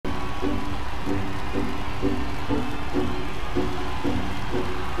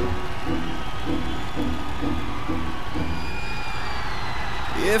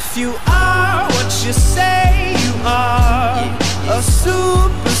If you are what you say you are, a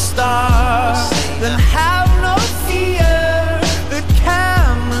superstar, then have no fear. The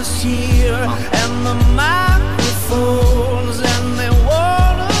camera's here and the microphones, and they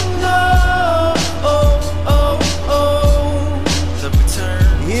wanna know, the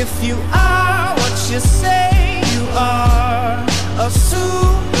return. If you are what you say you are, a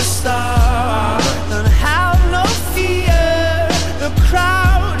superstar, then have no fear. The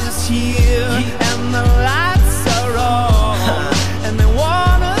crowd is here and the lights are on, and they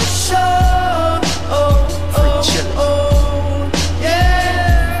wanna show,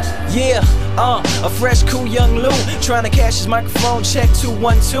 yeah. Yeah, a fresh, cool young Lou, trying to cash his microphone check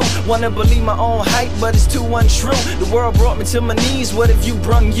 212. Wanna believe my own hype, but it's too untrue. The world brought me to my knees, what have you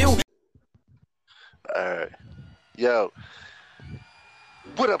brung you? Alright. Yo.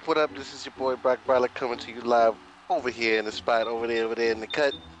 What up, what up? This is your boy Brock Bryler coming to you live over here in the spot, over there in the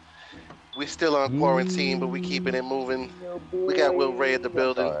cut. We still on quarantine, but we keeping it moving. We got Will Ray at the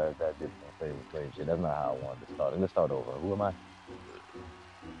building. Sorry, that did my favorite shit. That's not how I wanted to start. Let's start over. Who am I?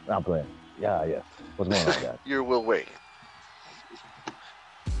 I'm playing. Yeah. What's going on, guys? You're Will Ray.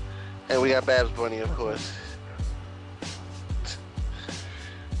 And we got Babs Bunny, of course.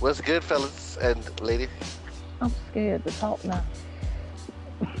 What's good, fellas and lady? I'm scared to talk now.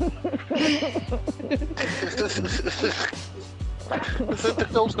 The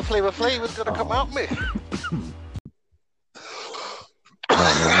dose of Flavor Flav is gonna come out, man.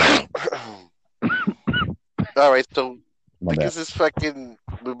 All right, so I guess it's fucking.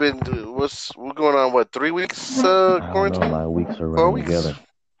 We're going on what, 3 weeks quarantine? My weeks are 4 running weeks. together.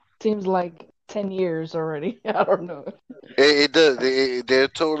 Seems like 10 years already. I don't know. It does. They're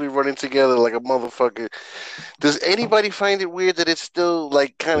totally running together like a motherfucker. Does anybody find it weird that it's still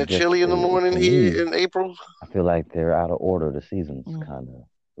like kind of chilly in the morning here in April? I feel like they're out of order. The season's kind of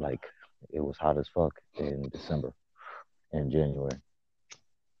like it was hot as fuck in December and January.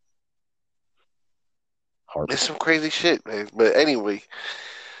 It's some crazy shit, man. But anyway,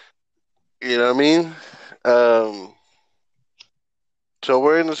 you know what I mean? So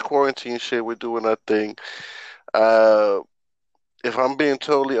we're in this quarantine shit. We're doing our thing. If I'm being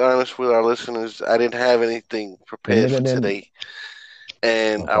totally honest with our listeners, I didn't have anything prepared for today,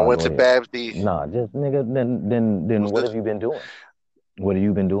 and I went to Babsy. Nah, just nigga. Then what have you been doing? What have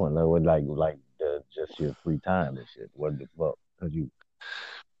you been doing? Like just your free time and shit. What the fuck? Cause you.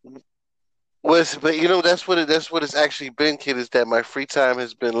 But you know that's what it's actually been, kid. Is that my free time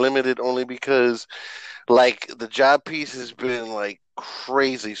has been limited only because, like, the job piece has been like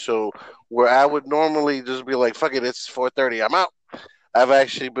crazy. So where I would normally just be like, "Fuck it, it's 4:30, I'm out." I've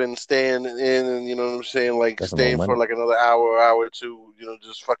actually been staying in, and you know what I'm saying, like staying for like another hour or two. You know,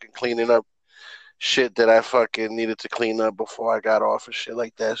 just fucking cleaning up shit that I fucking needed to clean up before I got off and shit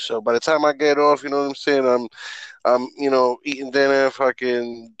like that. So by the time I get off, you know what I'm saying, I'm you know, eating dinner,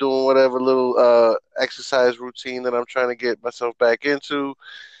 fucking doing whatever little exercise routine that I'm trying to get myself back into,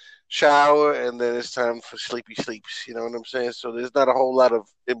 shower, and then it's time for sleepy sleeps. You know what I'm saying? So there's not a whole lot of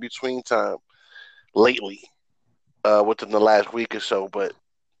in between time lately, within the last week or so. But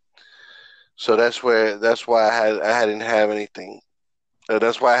so that's why I didn't have anything.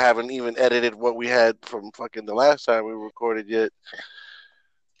 That's why I haven't even edited what we had from fucking the last time we recorded yet.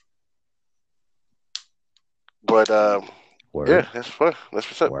 But yeah, that's fun. That's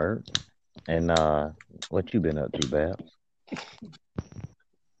what's up. Word. And what you been up to, Babs?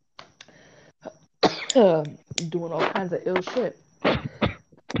 Doing all kinds of ill shit.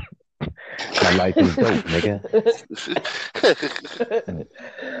 My life is dope, nigga.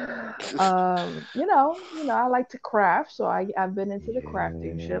 You know, I like to craft, so I've been into the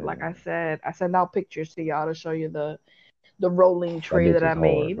crafting shit. Like I sent out pictures to y'all to show you the rolling tray that I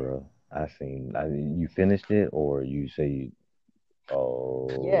made. Bro. You finished it, or you say,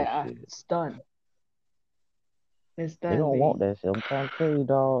 yeah, shit. It's done. It's done. They gonna want that shit. I'm trying to tell you,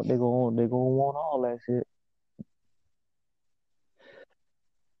 dog. They gonna want all that shit.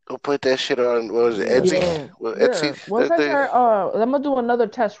 Go put that shit on. What was it, Etsy? Yeah. Well, Etsy. Once I'm gonna do another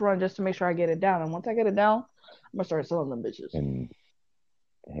test run just to make sure I get it down. And once I get it down, I'm gonna start selling them bitches. And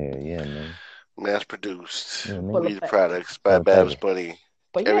hell yeah, man. Mass produced. Yeah, Weed products by Babs Bunny.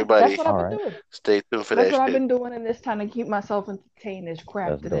 But yeah, everybody, that's what I've been doing. Stay tuned for that's that what shit. I've been doing in this time to keep myself entertained is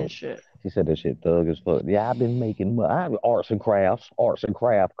crafting and shit. She said that shit thug as fuck. Yeah, I've been making arts and crafts, cuz.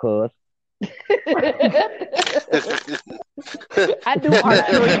 I do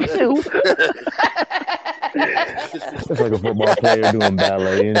archery too. It's like a football player doing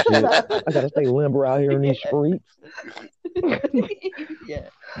ballet and shit. I gotta stay limber out here in these streets. Yeah.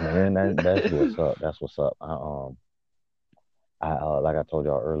 Man, that's what's up. That's what's up. Like I told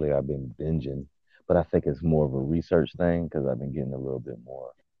y'all earlier, I've been binging, but I think it's more of a research thing because I've been getting a little bit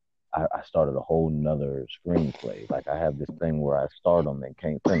more. I started a whole nother screenplay. Like I have this thing where I start them and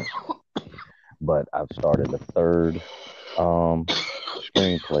can't finish them. But I've started a third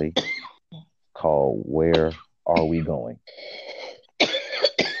screenplay called "Where Are We Going?"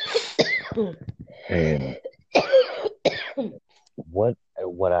 And what I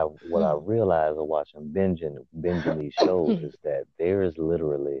realized of watching binging these shows is that there is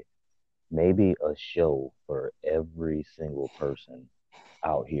literally maybe a show for every single person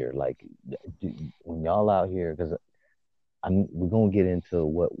out here. Like when y'all out here, because we're gonna get into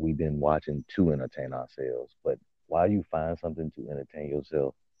what we've been watching to entertain ourselves. But while you find something to entertain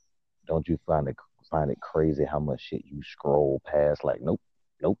yourself, don't you find it crazy how much shit you scroll past? Like nope,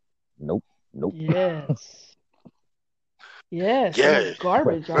 nope, nope, nope. Yes. Yes, Yeah, there's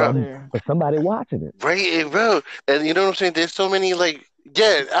garbage out bro. there. But somebody watching it. Right, bro. And you know what I'm saying? There's so many like,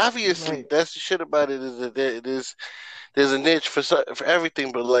 yeah. Obviously, Right. that's the shit about it is that there's a niche for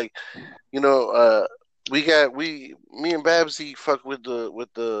everything. But like, me and Babsy fuck with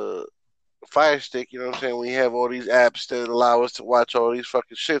the Fire Stick. You know what I'm saying? We have all these apps that allow us to watch all these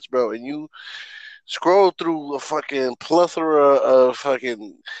fucking shits, bro. And you scroll through a fucking plethora of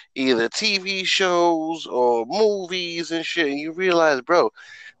fucking either TV shows or movies and shit, and you realize, bro,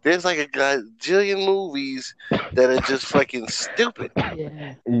 there's like a gajillion movies that are just fucking stupid.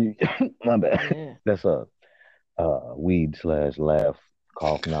 Yeah. My bad. Yeah. That's a weed slash laugh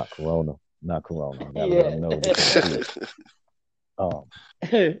cough, not corona, not corona. I gotta let them know.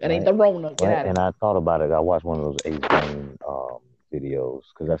 It ain't right, the Rona. Get right. out of And here. I thought about it. I watched one of those Ace Game videos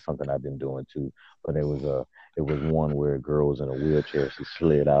because that's something I've been doing too. But it was one where a girl was in a wheelchair. She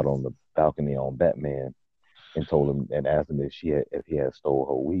slid out on the balcony on Batman and told him and asked him if he had stole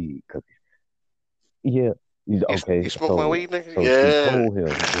her weed. Cause yeah, okay. You smoke my weed, nigga? So she Yeah. told him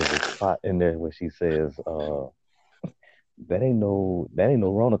there's a spot in there where she says, that ain't no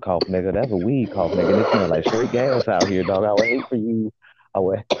Rona cough, nigga. That's a weed cough, nigga. And it smell like straight gas out here, dog. I would hate for you. I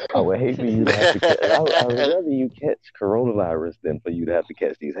would hate for you to have to catch. I would rather you catch coronavirus than for you to have to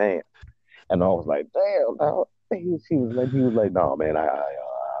catch these hands. And I was like, damn, dog. He was like, no, man, I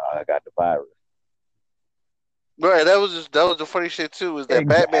got the virus. Right, that was the funny shit too. Is that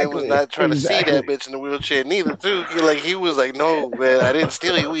Batman was not trying to see that bitch in the wheelchair neither too. He was like, no, man, I didn't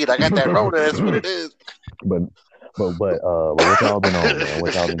steal your weed. I got that Rona. That's what it is. But what y'all been on, man?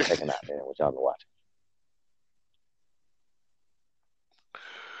 What y'all been checking out, man? What y'all been watching?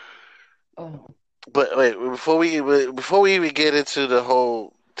 Oh. But wait, before we even get into the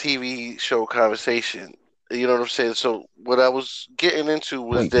whole TV show conversation, you know what I'm saying? So what I was getting into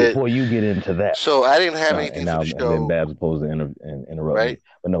was Wait, that before you get into that. So I didn't have anything for the show. And then Babs supposed to interrupt right? me.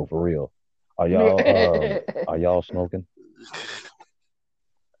 But no, for real. Are y'all smoking?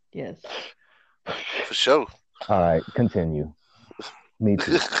 Yes. For sure. All right, continue. Me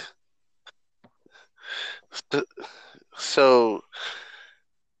too. So,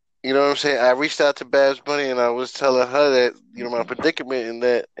 you know what I'm saying? I reached out to Babs Bunny and I was telling her that, my predicament in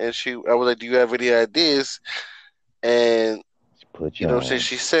that, and I was like, do you have any ideas? And, you know what I'm saying?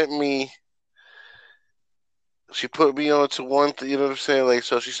 She put me on to one thing, you know what I'm saying? Like,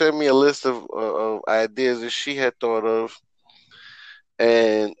 so she sent me a list of ideas that she had thought of.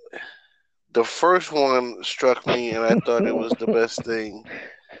 And the first one struck me and I thought it was the best thing.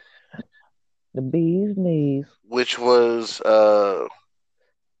 The bee's knees. Which was,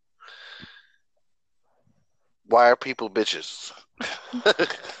 why are people bitches?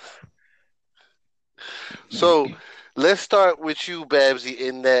 So let's start with you, Babsy,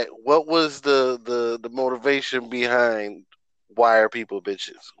 in that what was the motivation behind why are people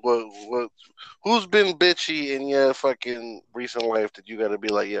bitches? Who's been bitchy in your fucking recent life that you gotta be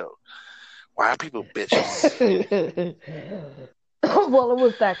like, yo, why are people bitches? Well, it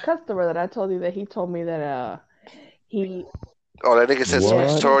was that customer that I told you that he told me that he. Oh, that nigga said some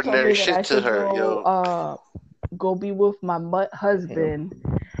extraordinary shit to her, yo. Go be with my mutt husband,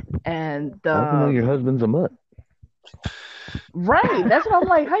 and I know your husband's a mutt. Right, that's what I'm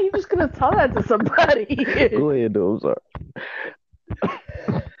like. How you just gonna tell that to somebody? Go ahead, though. Sorry.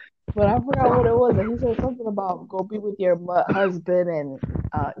 But I forgot what it was. And he said something about go be with your mutt husband and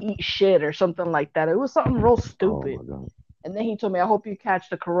eat shit or something like that. It was something real stupid. Oh my God. And then he told me, I hope you catch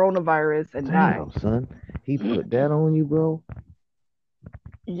the coronavirus and Damn, die. Son. He put that on you, bro?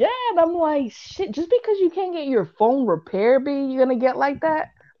 Yeah, and I'm like, shit, just because you can't get your phone repaired, you gonna get like that?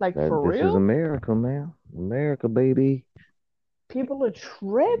 Like, for real? This is America, man. America, baby. People are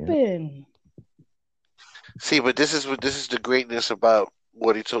tripping. See, but this is the greatness about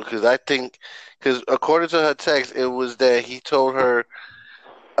what he told, because according to her text, it was that he told her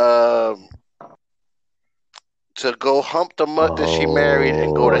um, to go hump the mutt that she married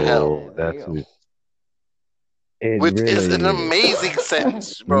and go to hell, Oh, that's Damn. it. which is Really an is. amazing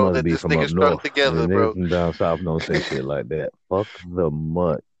sentence, You bro. must That be this from nigga up strung north. together, Niggas bro. from down south don't say shit like that. Fuck the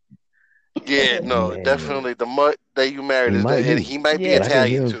mutt, Yeah, no, man. definitely the mutt that you married He is that, might and be, he might be but Yeah. I can hear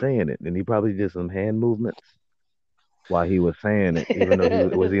Italian him too. saying it, and he probably did some hand movements while he was saying it, even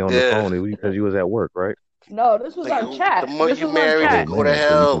though was he on the Yeah, phone? It was because you was at work, right? No, this was like on the chat. mutt This you was on married Oh and chat. go to man,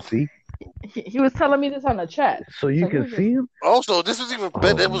 so you can hell. see, He was telling me this on the chat. so you So he can was just see him. Also, this was even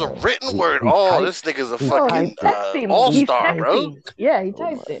better. Oh It was a no, written word. he Oh, typed. this nigga's a He no, he fucking typed it. texting. all He He's star, typed it. bro. texting. Yeah, he Oh my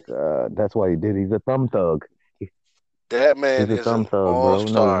typed it. god, that's why he did. He's a thumb thug. That man He's a is an thumb thug, all bro. No, he's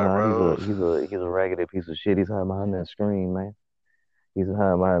star, not. bro. He's a raggedy piece of shit. He's hiding behind that screen, man. He's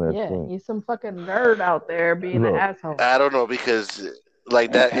hiding behind that Yeah, screen. he's some fucking nerd out there being an Look, asshole. I don't know because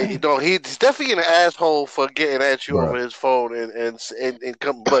like that, he's definitely an asshole for getting at you bro. over his phone and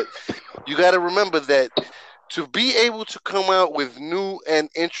come. But you got to remember that to be able to come out with new and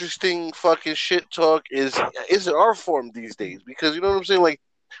interesting fucking shit talk is an art form these days because you know what I'm saying. Like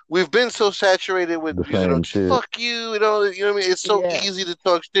we've been so saturated with The same just shit. fuck you, you know what I mean. It's so Yeah, easy to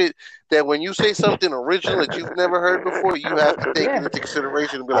talk shit that when you say something original that you've never heard before, you have to take it yeah. into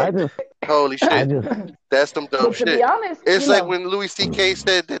consideration and be I like, just, holy I shit. just, That's some dumb But to be shit. honest, It's like when Louis C.K.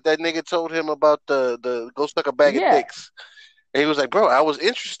 said that nigga told him about the go suck a bag of yeah. dicks. And he was like, bro, I was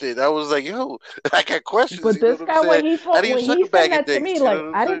interested. I was like, yo, I got questions. But You know this what I'm guy, saying? How do you when suck he a said bag of that to dicks? me, You know like what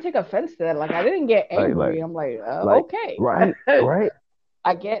I'm I didn't saying? take offense to that. Like I didn't get like, angry. I'm like, like, okay, right, right.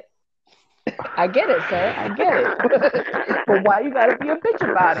 I get it, sir. I get it. But why you gotta be a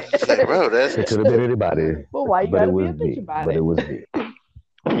bitch about It's like, it? bro, that's. It could have been anybody, But why you but it gotta be was a bitch me. about But it it? was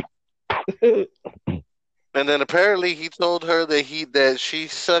me. And then apparently he told her that she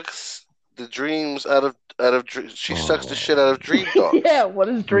sucks the dreams she sucks the shit out of dream Yeah, dogs. what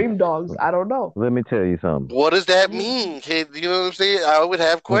is dream dogs? I don't know. Let me tell you something. What does that mean, kid? You know what I'm saying? I would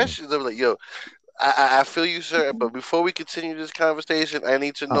have questions. I'm like, yo, I feel you, sir. But before we continue this conversation, I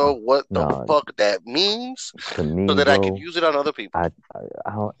need to know what the No, fuck that means to so me, that I can bro, use it on other people. I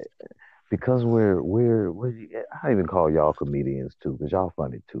don't, because we're I don't even call y'all comedians too, because y'all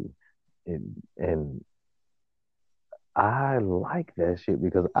funny too, and I like that shit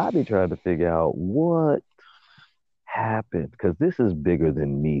because I be trying to figure out what happened because this is bigger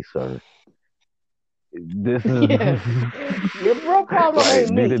than me, sir. This is Yeah, your real problem Right.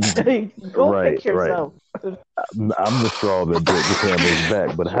 ain't me. Go right, fix yourself. I'm the straw that broke the camel's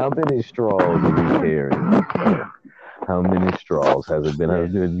back, but how many straws are we carrying? How many straws has it been?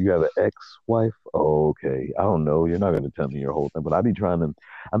 You have an ex-wife? Oh, okay. I don't know. You're not going to tell me your whole thing, but I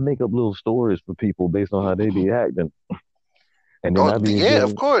make up little stories for people based on how they be acting, and then Oh yeah,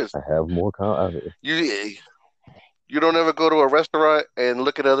 of course. I have more. You you don't ever go to a restaurant and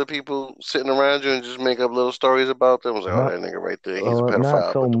look at other people sitting around you and just make up little stories about them. I was like, oh, Not, that nigga right there, he's a not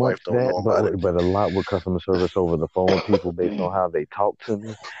pedophile, so but the much wife don't that, know about it. but a lot with customer service over the phone with people based on how they talk to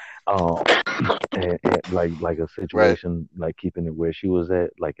me. Um, and like a Right. situation like keeping it where she was at,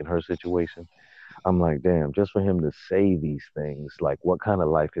 like in her situation. I'm like, damn, just for him to say these things, like what kind of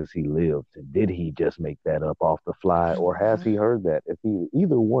life has he lived? Did he just make that up off the fly, or has he heard that? If he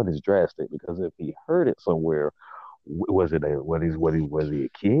either one is drastic, because if he heard it somewhere, was it a was he a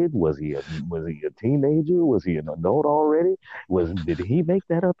kid? Was he a teenager? Was he an adult already? Did he make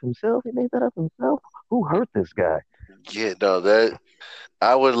that up himself? He made that up himself. Who hurt this guy? Yeah, no, that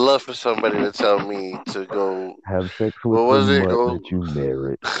I would love for somebody to tell me to go. Have sex with What the was it? mutt that you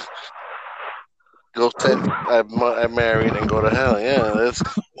married. Go set. I'm married and go to hell. Yeah,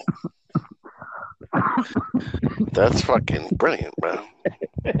 that's fucking brilliant, bro.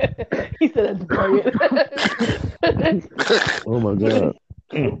 He said that's brilliant. Oh my god.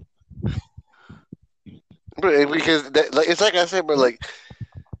 Because it's like I said, but like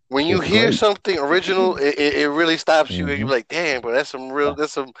when you It's hear great. something original, it really stops you, and you're Hmm. like, damn, bro, that's some next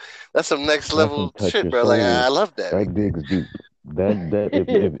That's some level touch shit, your bro. Like I soul. love that. That digs deep. That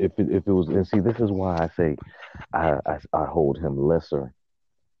if it was, and see, this is why I say I hold him lesser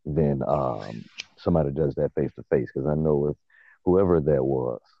than somebody does that face to face, because I know if whoever that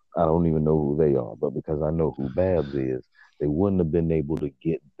was, I don't even know who they are, but because I know who Babs is, they wouldn't have been able to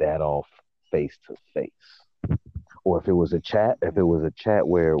get that off face to face. Or if it was a chat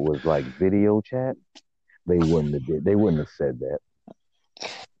where it was like video chat, they wouldn't have said that.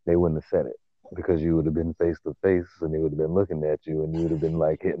 They wouldn't have said it because you would have been face to face and they would have been looking at you and you would have been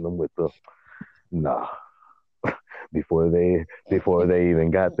like hitting them with the nah. before they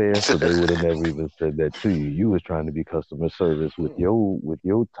even got there, so they would have never even said that to you. You was trying to be customer service with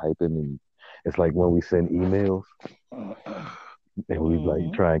your typing, and it's like when we send emails and we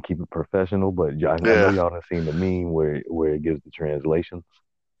like try and keep it professional, but I know y'all done seen the meme where it gives the translations.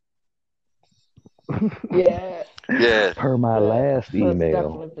 Yeah. Yeah. Per my last That's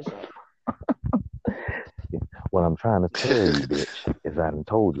email, definitely for sure. what I'm trying to tell you, bitch, is I done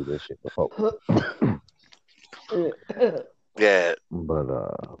told you this shit before. Yeah. But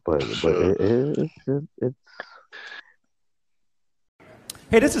it's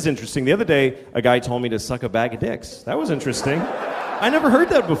Hey, this is interesting. The other day, a guy told me to suck a bag of dicks. That was interesting. I never heard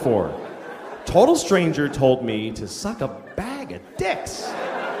that before. Total stranger told me to suck a bag of dicks.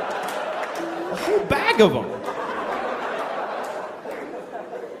 A whole bag of them.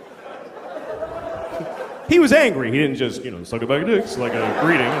 He was angry. He didn't just, suck a bag of dicks like a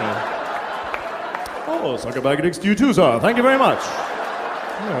greeting. Oh, suck a bag of dicks to you too, sir. Thank you very much.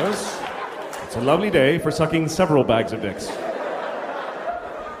 Yes. It's a lovely day for sucking several bags of dicks.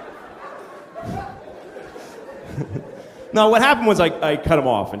 No, what happened was I cut him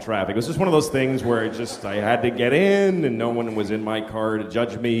off in traffic. It was just one of those things where I had to get in and no one was in my car to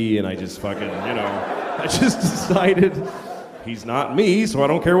judge me, and I just fucking, I just decided he's not me, so I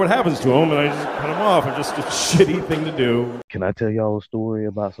don't care what happens to him, and I just cut him off. It's just a shitty thing to do. Can I tell y'all a story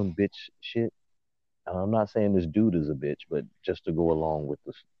about some bitch shit? And I'm not saying this dude is a bitch, but just to go along with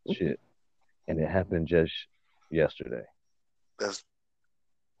the shit. And it happened just yesterday.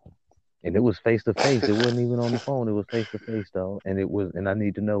 And it was face to face. It wasn't even on the phone. It was face to face, though. And I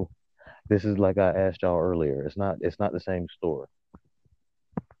need to know. This is like I asked y'all earlier. It's not the same story.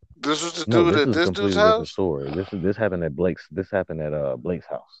 This was the dude at this dude's house? Story. This happened at Blake's. This happened at Blake's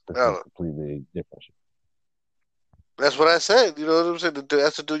house. This is completely different shit. That's what I said. You know what I'm saying?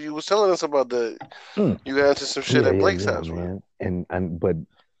 That's the dude you was telling us about. You got into some shit at Blake's house, man.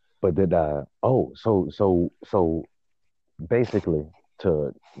 But did I? Oh, so basically,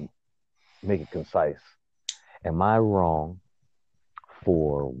 to make it concise, am I wrong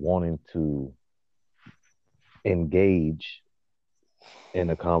for wanting to engage in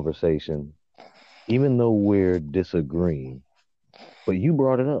a conversation, even though we're disagreeing? But you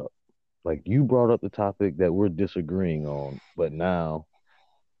brought it up. Like, you brought up the topic that we're disagreeing on, but now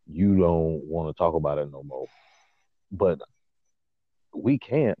you don't want to talk about it no more. But we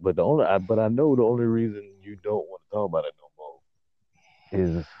can't. But I know the only reason you don't want to talk about it no more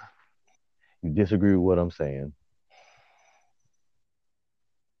is you disagree with what I'm saying.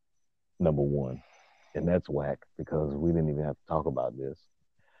 Number one, and that's whack because we didn't even have to talk about this.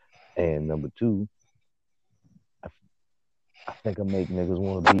 And number two, I think I make niggas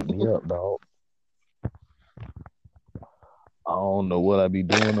want to beat me up, dog. I don't know what I be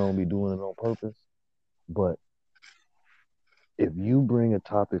doing. I don't be doing it on purpose. But if you bring a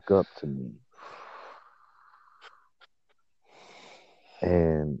topic up to me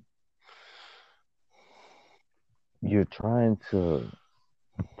and you're trying to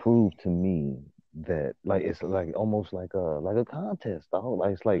prove to me that, like, it's like almost like a contest, dog.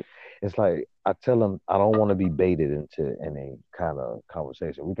 Like it's like I tell him I don't want to be baited into any kind of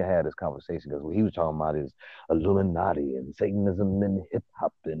conversation. We can have this conversation because what he was talking about is Illuminati and Satanism and hip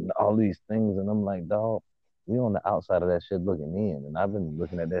hop and all these things, and I'm like, dog, we on the outside of that shit looking in, and I've been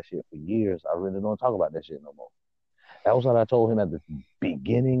looking at that shit for years. I really don't talk about that shit no more. That was what I told him at the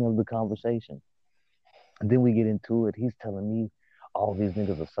beginning of the conversation. And then we get into it. He's telling me all these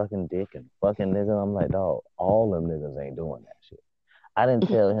niggas are sucking dick and fucking niggas. I'm like, dog, all them niggas ain't doing that shit. I didn't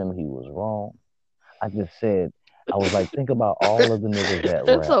tell him he was wrong. I just said, I was like, think about all of the niggas that rap.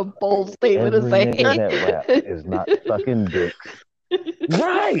 That's a bold statement to say. Every nigga that rap is not sucking dicks.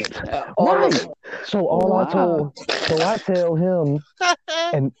 Right. So I tell him,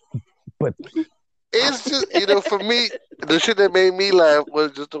 but it's just, for me, the shit that made me laugh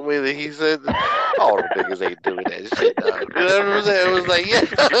was just the way that he said, all the niggas ain't doing that shit, dog. You know what I'm saying? It was like,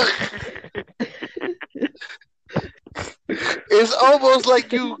 it's almost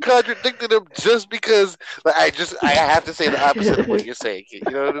like you contradicted him just because, like, I have to say the opposite of what you're saying. You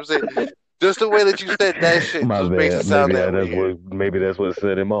know what I'm saying? Just the way that you said that shit just makes it sound maybe that's what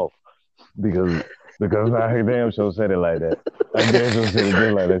set him off. Because I damn sure said it like that. I damn sure said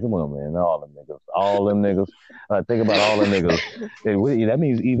it like that. Come on, man. All them niggas. Think about all them niggas. That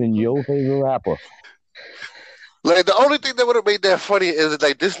means even your favorite rapper. Like, the only thing that would have made that funny is,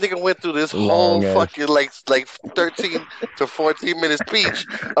 like, this nigga went through this whole fucking, like 13 to 14 minute speech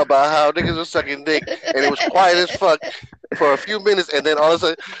about how niggas were sucking dick, and it was quiet as fuck for a few minutes, and then all of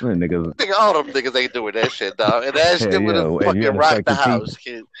a sudden, all them niggas ain't doing that shit, dog. And that shit would have fucking rocked the house,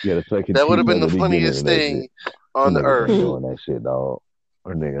 kid. That would have been the funniest thing. on the Them niggas ain't earth. doing that shit, dog.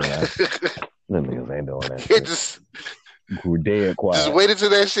 Them niggas ain't doing that It shit. just We're dead quiet. Just wait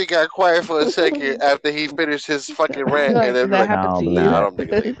until that shit got quiet for a second after he finished his fucking rant, Like, and then be that like, happened to believe you? nah, that. I don't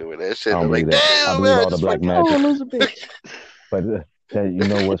think they doing that shit. I don't I'm like, believe that. I damn, believe man, all the just black fucking- Oh, magic. loser bitch. But you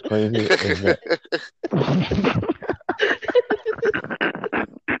know what's crazy is that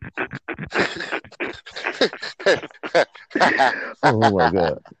oh my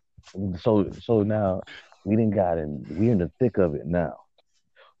god. So now we're in the thick of it now.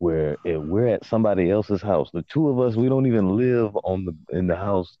 Where if we're at somebody else's house, the two of us, we don't even live in the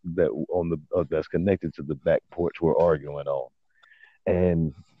house that's connected to the back porch we're arguing on,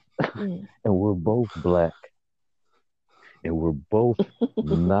 and Mm. and we're both black, and we're both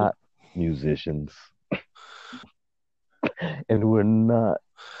not musicians, and we're not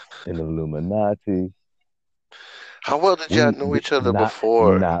in Illuminati. How well did y'all know each other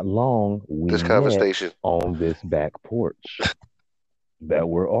before Not long. We this met conversation? on this back porch that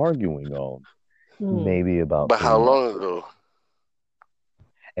we're arguing on. Mm. Maybe about But 3 how months long ago. ago?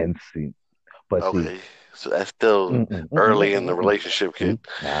 And see, but Okay, so that's still early in the relationship, kid.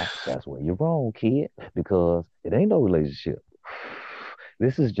 Nah, that's where you're wrong, kid, because it ain't no relationship.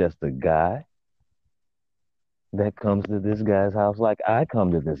 This is just a guy that comes to this guy's house like I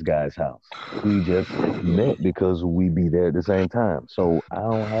come to this guy's house. We just met because we be there at the same time. So I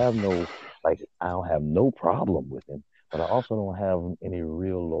don't have no problem with him, but I also don't have any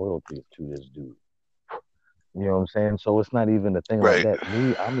real loyalty to this dude. You know what I'm saying? So it's not even a thing like Right. that.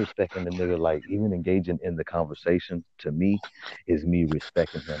 Me, I'm respecting the nigga. Like, even engaging in the conversation to me is me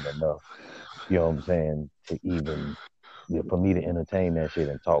respecting him enough. You know what I'm saying? To even, for me to entertain that shit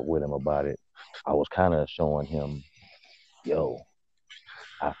and talk with him about it. I was kind of showing him, yo,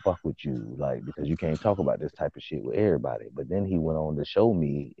 I fuck with you, like, because you can't talk about this type of shit with everybody. But then he went on to show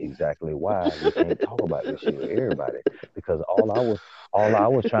me exactly why we can't talk about this shit with everybody. Because all I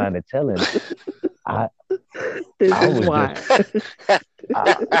was trying to tell him, I was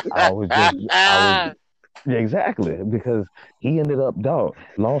exactly, because he ended up, dog.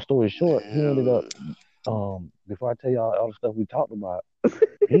 Long story short, he ended up. Before I tell y'all all the stuff we talked about,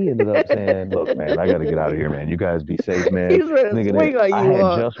 he ended up saying, "Look, man, I got to get out of here, man. You guys be safe, man." Nigga, I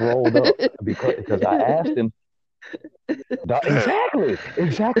had just rolled up because I asked him. Exactly.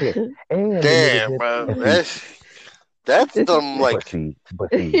 And damn, bro, that's some like.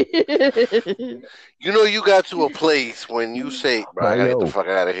 But see, you know, you got to a place when you say, "Bro, I gotta get the fuck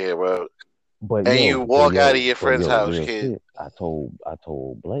out of here, bro." And you walk out of your friend's house, kid. Shit, I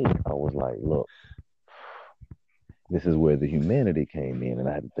told Blake, I was like, look, this is where the humanity came in, and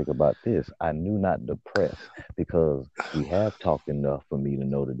I had to think about this. I knew not to press, because we have talked enough for me to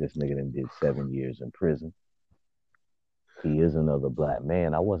know that this nigga done did 7 years in prison. He is another black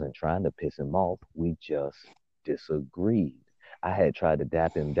man. I wasn't trying to piss him off. We just disagreed. I had tried to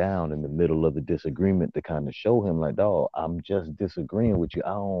dap him down in the middle of the disagreement to kind of show him, like, dog, I'm just disagreeing with you.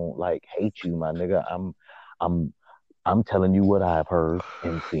 I don't like hate you, my nigga. I'm telling you what I've heard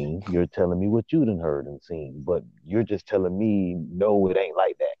and seen. You're telling me what you done heard and seen, but you're just telling me, no, it ain't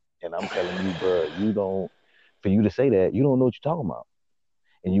like that. And I'm telling you, bro, for you to say that, you don't know what you're talking about.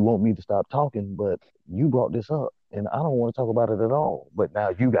 And you want me to stop talking, but you brought this up, and I don't want to talk about it at all. But now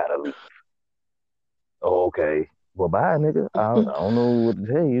you gotta leave. Oh, okay. Well, bye, nigga. I don't know what to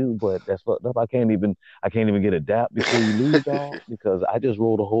tell you, but that's fucked up. I can't even get a dap before you leave, dog, because I just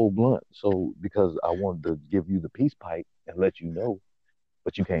rolled a whole blunt. So because I wanted to give you the peace pipe and let you know,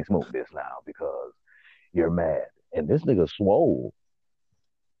 but you can't smoke this now because you're mad. And this nigga swole.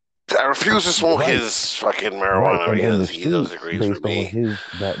 I refuse to smoke his fucking marijuana because he disagrees with me. Based on his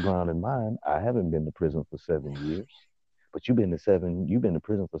background and mine, I haven't been to prison for 7 years. But you've been to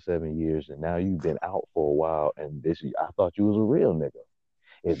prison for 7 years, and now you've been out for a while, and I thought you was a real nigga.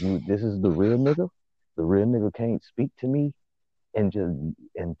 This is the real nigga can't speak to me and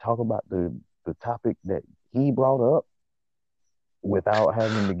talk about the topic that he brought up without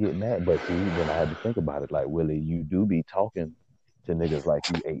having to get mad. But see, then I had to think about it, like, Willie, you do be talking to niggas like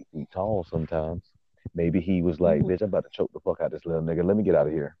you 8 feet tall sometimes. Maybe he was like, bitch, I'm about to choke the fuck out of this little nigga. Let me get out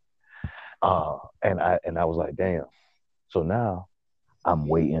of here. And I was like, damn. So now I'm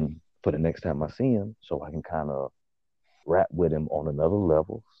waiting for the next time I see him so I can kind of rap with him on another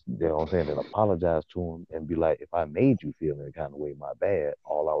level. You know what I'm saying? And apologize to him and be like, if I made you feel in a kind of way, my bad.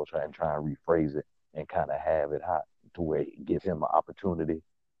 All I was trying and rephrase it and kind of have it hot to where it give him an opportunity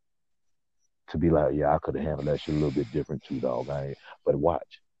to be like, yeah, I could have handled that shit a little bit different too, dog. But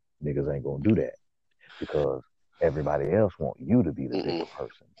watch, niggas ain't gonna do that because everybody else want you to be the bigger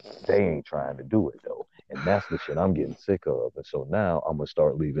person. They ain't trying to do it though. And that's the shit I'm getting sick of. And so now I'm gonna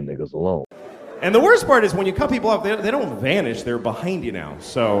start leaving niggas alone. And the worst part is when you cut people off, they don't vanish. They're behind you now.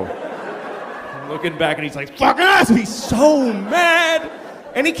 So I'm looking back and he's like, fucking ass. He's so mad.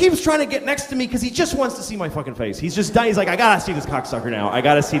 And he keeps trying to get next to me because he just wants to see my fucking face. He's just dying. He's like, I gotta see this cocksucker now. I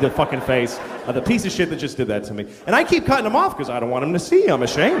gotta see the fucking face of the piece of shit that just did that to me. And I keep cutting him off because I don't want him to see. I'm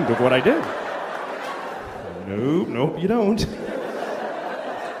ashamed of what I did. Nope, you don't.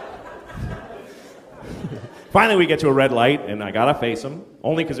 Finally, we get to a red light, and I gotta face him.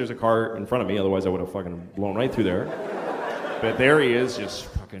 Only because there's a car in front of me. Otherwise, I would have fucking blown right through there. But there he is, just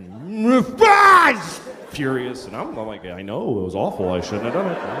fucking furious. And I'm like, I know, it was awful. I shouldn't have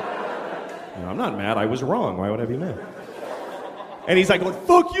done it. You know, I'm not mad. I was wrong. Why would I be mad? And he's like,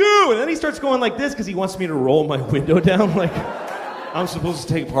 fuck you! And then he starts going like this because he wants me to roll my window down. Like, I'm supposed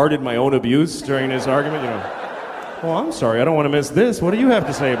to take part in my own abuse during this argument. You know, well, I'm sorry. I don't want to miss this. What do you have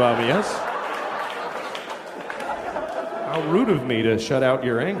to say about me, yes? How rude of me to shut out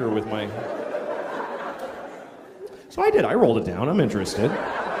your anger with my... So I did. I rolled it down. I'm interested.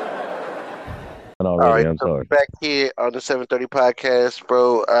 All right, I'm sorry. Back here on the 730 podcast,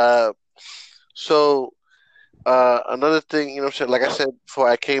 bro. Another thing, you know what I'm saying? Like I said before,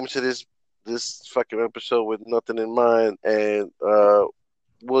 I came to this fucking episode with nothing in mind, and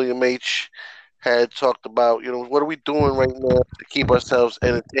William H. had talked about, you know, what are we doing right now to keep ourselves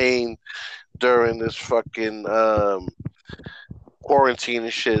entertained during this fucking quarantine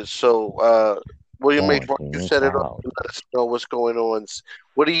and shit. So, William H., you set it up to let us know what's going on.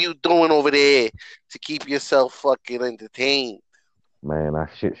 What are you doing over there to keep yourself fucking entertained? Man, I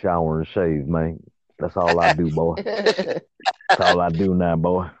shit, shower, and shave, man. That's all I do, boy. That's all I do now,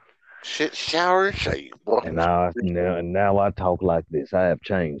 boy. Shit, shower, and shave, boy. And now I talk like this. I have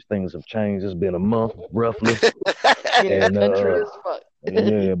changed. Things have changed. It's been a month, roughly. And,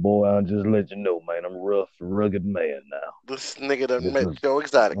 yeah, boy, I'll just let you know, man. I'm a rough, rugged man now. This nigga done met Joe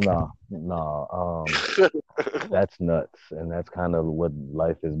Exotic. No, that's nuts. And that's kind of what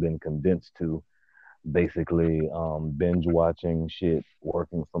life has been condensed to. Basically, binge watching shit,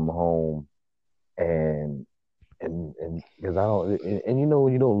 working from home, and because I don't, and you know,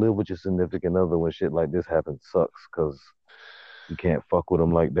 when you don't live with your significant other, when shit like this happens, sucks because you can't fuck with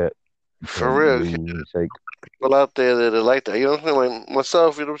them like that. For real, people out there that are like that. You know what I'm saying? Like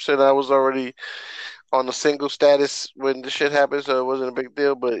myself, you know what I'm saying? I was already on the single status when this shit happened, so it wasn't a big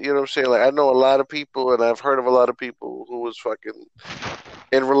deal. But you know what I'm saying? Like I know a lot of people, and I've heard of a lot of people who was fucking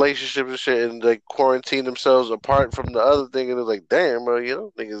in relationships and shit, and like quarantine themselves apart from the other thing, and it's like, damn, bro, you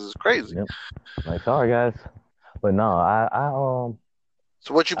know, niggas is crazy. Yep. Like, sorry guys, but no, I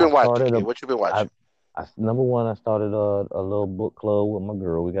So what you been watching? What you been watching? Number one, I started a little book club with my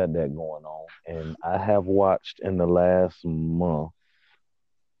girl. We got that going on, and I have watched in the last month.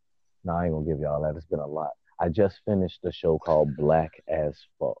 No, I ain't gonna give y'all that. It's been a lot. I just finished a show called Black as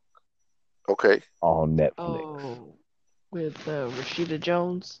Fuck. Okay. On Netflix. Oh, with Rashida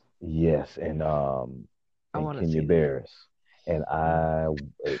Jones. Yes, and Kenya Barris. And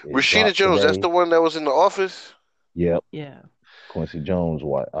Rashida Jones. Today. That's the one that was in The Office. Yep. Yeah. Quincy Jones'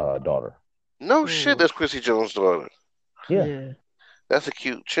 daughter. No shit, that's Quincy Jones' daughter. Yeah. That's a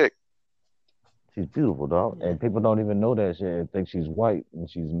cute chick. She's beautiful, dog. And people don't even know that shit. They think she's white and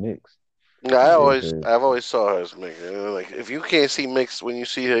she's mixed. No, I've always saw her as mixed. Like if you can't see mixed when you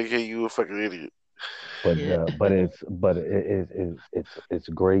see her, you a fucking idiot. But it's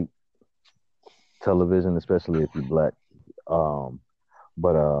great television, especially if you're black. Also,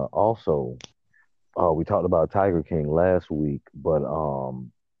 we talked about Tiger King last week, but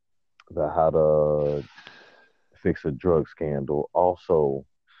how to fix a drug scandal. Also,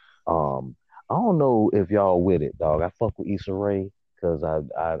 I don't know if y'all with it, dog. I fuck with Issa Rae because I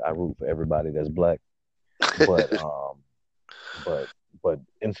root for everybody that's black. But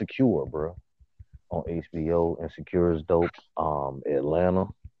Insecure, bro, on HBO. Insecure is dope. Atlanta,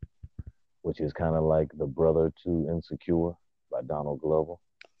 which is kind of like the brother to Insecure by Donald Glover.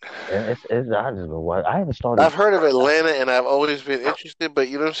 And I haven't started. I've heard of Atlanta, and I've always been interested, but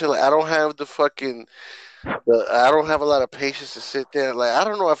you know what I'm saying? Like, I don't have I don't have a lot of patience to sit there. Like, I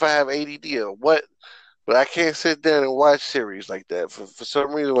don't know if I have ADD or what, but I can't sit there and watch series like that. For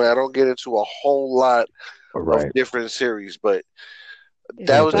some reason, I don't get into a whole lot of different series, but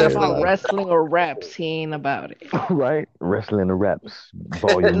that was definitely about wrestling or raps. He ain't about it. Right, wrestling or raps,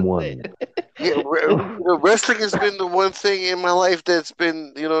 Volume 1. Yeah, wrestling has been the one thing in my life that's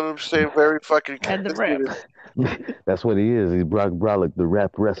been, you know what I'm saying, very fucking. And the rap. That's what he is. He's Brock Brolick, the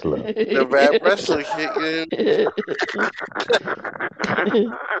rap wrestler. The rap wrestler.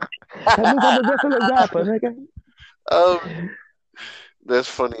 That's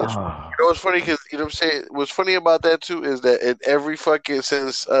funny. You know what's funny? Because, you know what I'm saying? What's funny about that, too, is that in every fucking,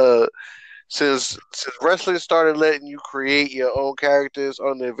 since since wrestling started letting you create your own characters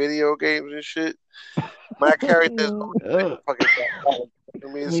on their video games and shit, my character's always been Uh, a fucking rap.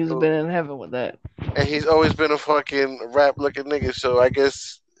 I mean, he's been in heaven with that. and he's always been a fucking rap looking nigga. So I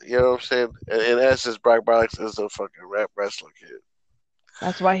guess you know what I'm saying. In essence, Brock Box is a fucking rap wrestler kid.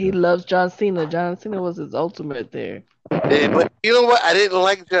 That's why he loves John Cena. John Cena was his ultimate there. Yeah, but you know what? I didn't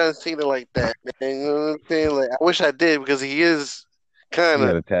like John Cena like that, man. You know what I'm saying? Like I wish I did because he is kind You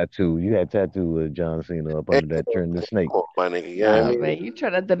had of a tattoo. You had a tattoo of John Cena up under that turn the snake. my nigga. Yeah, Nah, I mean, man, you try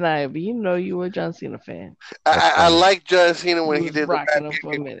to deny it, but you know you were a John Cena fan. I like John Cena when You he was did the rocking rap him for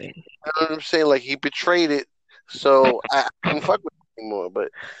a game. minute. You know what I'm saying? Like he betrayed it, so I can't fuck with him anymore. But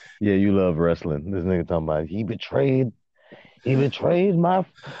Yeah, you love wrestling. This nigga talking about he betrayed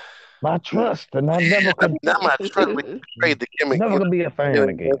my trust, and I never could not my trust, but he betrayed the gimmick. never You know? gonna be a fan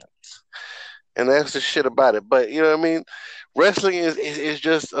again. And that's the shit about it. But you know what I mean? Wrestling is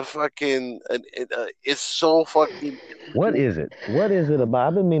just a fucking. It's so fucking. What is it? What is it about?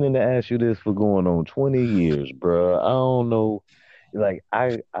 I've been meaning to ask you this for going on 20 years, bro. I don't know. Like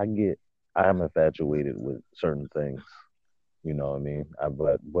I'm infatuated with certain things. You know what I mean?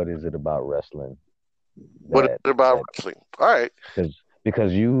 But what is it about wrestling What is that it about wrestling? All right.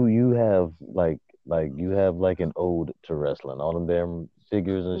 because you have you have like an ode to wrestling, all them damn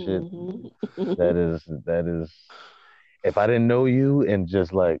figures and shit. Mhm. That is if I didn't know you and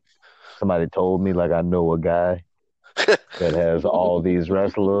just like somebody told me like I know a guy that has all these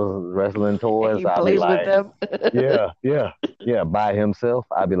wrestling And toys, he I'd be plays with like, them. yeah, by himself.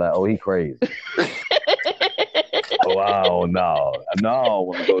 I'd be like, oh, he crazy. Oh, I don't know. No, I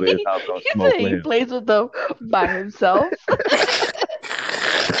want to go to his house and He smoke said with he him. plays with them by himself.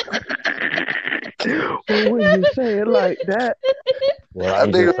 Well, when you say it like that, well, I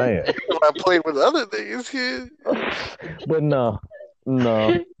I'm think just saying. if I played with other niggas here, But no,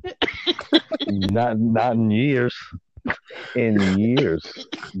 not in years,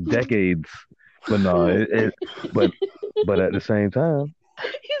 decades. But no, but at the same time,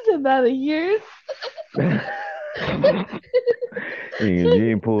 He said that in years,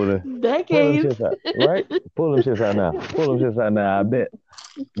 you ain't pull them decades. shits out, right? Pull them shits out now. Pull them shits out now. I bet.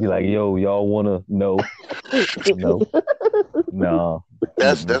 You like, yo, y'all wanna no, no.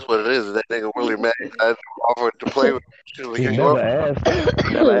 that's what it is. That nigga really mad. I offered to play with him. She was He like, never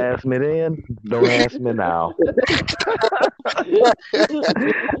asked me then. Don't ask me now.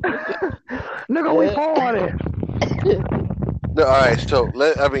 Nigga, we 40. No, all right. So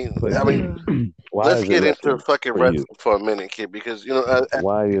Why let's is get it into wrestling fucking for wrestling you? for a minute, kid, because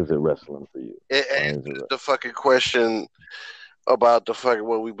Why is it wrestling for you? Why is it the fucking question about the fucking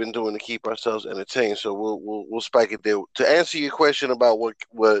what we've been doing to keep ourselves entertained. So we'll spike it there. To answer your question about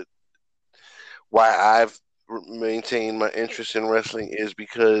why I've maintained my interest in wrestling is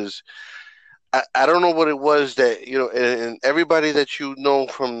because I don't know what it was that and everybody that you know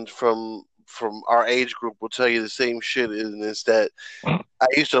from our age group will tell you the same shit, and it's that I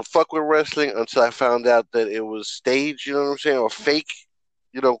used to fuck with wrestling until I found out that it was staged, you know what I'm saying, or fake,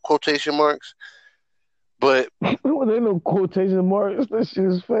 quotation marks. But Well, there ain't no quotation marks. That shit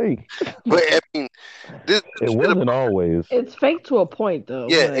is fake. but I mean, this It wasn't always. It's fake to a point, though.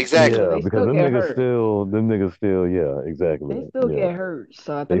 Yeah, but exactly. Yeah, They because still them get niggas hurt. still, yeah, exactly. They still Yeah. get hurt.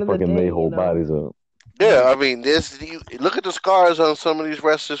 So at the They end of the fucking day, made whole bodies up. Yeah, I mean, look at the scars on some of these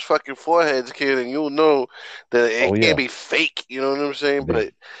wrestlers' fucking foreheads, kid, and you'll know that it Oh, can't yeah. be fake. You know what I'm saying?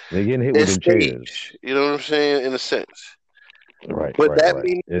 But They getting hit with it's them chairs. staged. You know what I'm saying? In a sense. Right, But right, that right.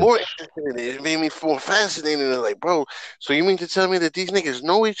 made me more interested in it. It made me more fascinated. Like, bro, so you mean to tell me that these niggas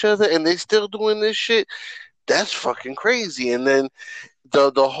know each other and they still doing this shit? That's fucking crazy. And then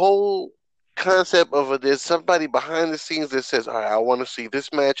the whole concept of there's somebody behind the scenes that says, all right, I want to see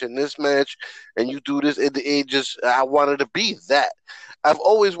this match and this match, and you do this. It just, I wanted to be that. I've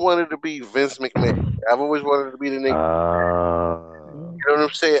always wanted to be Vince McMahon. I've always wanted to be the nigga. You know what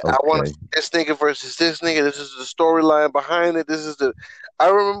I'm saying? I want to Okay. see this nigga versus this nigga. This is the storyline behind it. I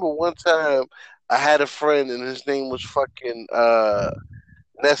remember one time I had a friend and his name was fucking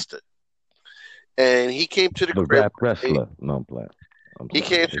Nestor. And he came to the The crib. rap wrestler. No, I'm playing. He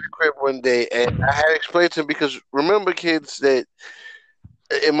came to the crib one day, and I had explained to him because remember, kids, that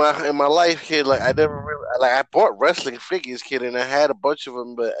in my life, kid, like I never really like I bought wrestling figures, kid, and I had a bunch of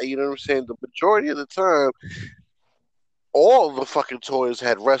them, but you know what I'm saying. The majority of the time, all the fucking toys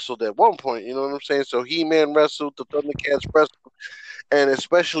had wrestled at one point. You know what I'm saying? So He-Man wrestled, the Thundercats wrestled, and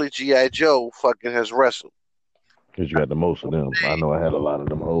especially G.I. Joe fucking has wrestled. Because you got the most of them. I know I had a lot of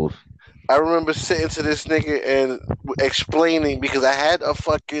them hoes. I remember sitting to this nigga and explaining because I had a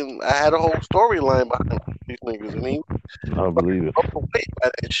whole storyline behind these niggas, and he I believe it. was overweight by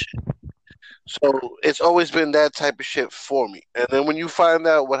that shit. So it's always been that type of shit for me. And then when you find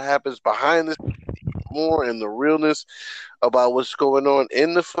out what happens behind this more and the realness about what's going on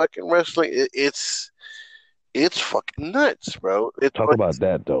in the fucking wrestling, it's fucking nuts, bro. Talk about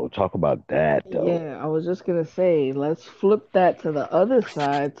that though. Yeah, I was just gonna say, let's flip that to the other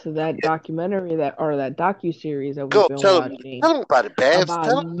side, to that documentary that docu-series that we've Go been tell watching them about it, Babs. about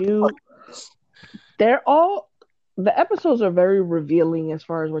Tell them. new. They're all the episodes are very revealing as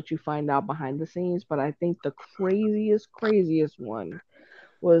far as what you find out behind the scenes, but I think the craziest one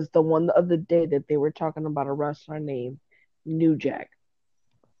was the one the other day that they were talking about a wrestler named New Jack.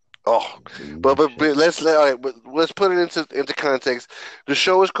 Oh, but let's put it into context. The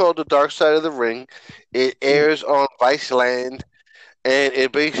show is called The Dark Side of the Ring. It airs on Viceland, and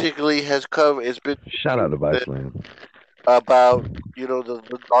it basically has covered. It's been shout out to Viceland about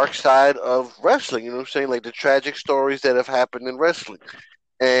the dark side of wrestling. You know what I'm saying? Like the tragic stories that have happened in wrestling,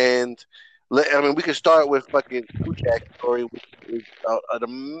 and I mean we can start with fucking New Jack's story, which is an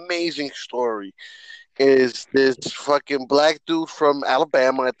amazing story. Is this fucking black dude from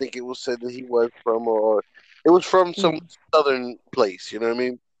Alabama? I think it was said that he was from, or it was from some southern place. You know what I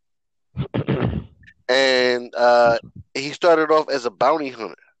mean? And he started off as a bounty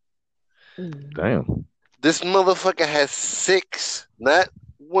hunter. Damn. This motherfucker has 6, not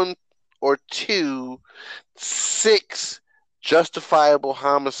 1 or 2, 6 justifiable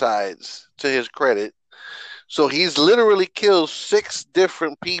homicides to his credit. So he's literally killed 6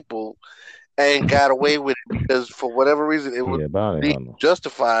 different people and got away with it because for whatever reason it was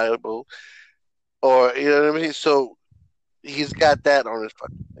justifiable, or you know what I mean. So he's got that on his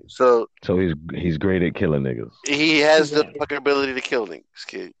fucking thing. So he's great at killing niggas. He has the fucking ability to kill niggas,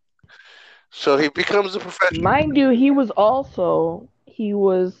 kid. So he becomes a professional. Mind you, he was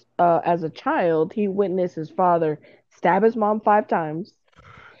as a child, he witnessed his father stab his mom 5 times.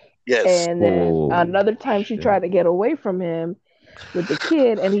 Yes. And then another time she tried to get away from him with the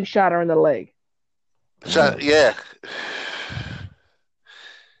kid, and he shot her in the leg. Yeah.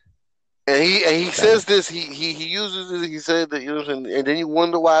 And he says this. He uses it. He said that and then you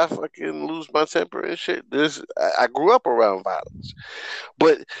wonder why I fucking lose my temper and shit. I grew up around violence,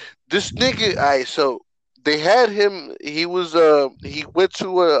 but this nigga. So they had him. He was he went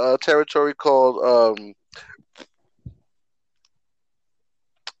to a territory called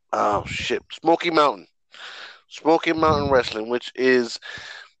Smoky Mountain Wrestling, which is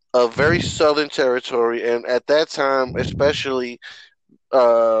a very southern territory, and at that time, especially,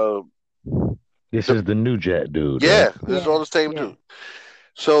 this is the New Jack dude. Yeah, right? This is all the same dude.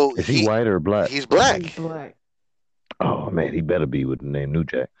 So is he white or black? He's black. He's black. Oh man, he better be with the name New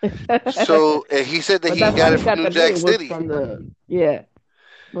Jack. So and he said that he got it from New Jack City.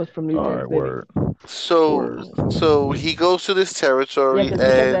 Was from New Jack City. Word. So he goes to this territory,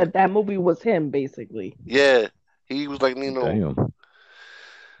 and that movie was him basically. Yeah, he was like Nino. Damn.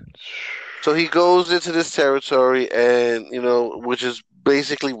 So he goes into this territory, and which is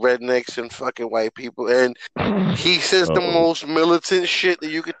basically rednecks and fucking white people, and he says the most militant shit that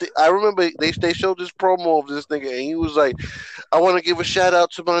you could think. I remember they showed this promo of this nigga, and he was like, "I want to give a shout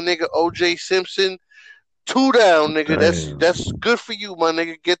out to my nigga O.J. Simpson. 2 down, nigga. That's good for you, my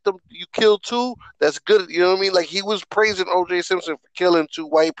nigga. Get them. You killed 2. That's good. You know what I mean? Like he was praising O.J. Simpson for killing 2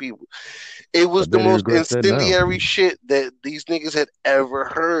 white people. It was the most incendiary shit that these niggas had ever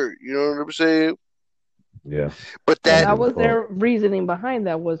heard. You know what I'm saying? Yeah. But that was their reasoning behind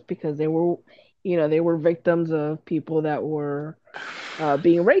that was because they were, they were victims of people that were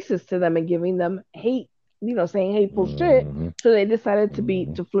being racist to them and giving them hate. Saying hateful shit. So they decided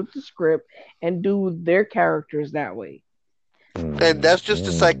to flip the script and do their characters that way. And that's just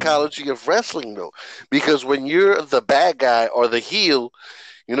the psychology of wrestling, though. Because when you're the bad guy or the heel,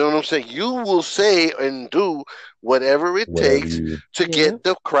 you know what I'm saying? You will say and do whatever it takes to get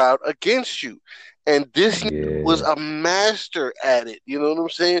the crowd against you. And this was a master at it. You know what I'm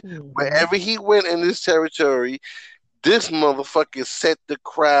saying? Wherever he went in this territory, this motherfucker set the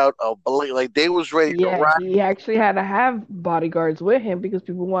crowd ablaze. Like they was ready to rock. He actually had to have bodyguards with him because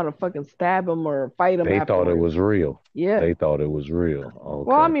people want to fucking stab him or fight him. They thought it was real. Yeah. They thought it was real. Okay.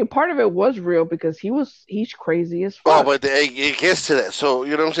 Well, I mean, part of it was real because he's crazy as fuck. Oh, but it gets to that. So,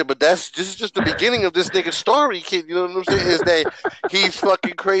 you know what I'm saying? But this is just the beginning of this nigga's story, kid. You know what I'm saying? Is that he's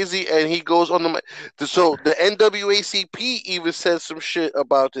fucking crazy and he goes on the... So, the NWACP even said some shit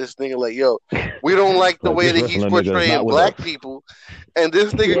about this nigga. Like, yo, we don't like the way that he's portraying black people. And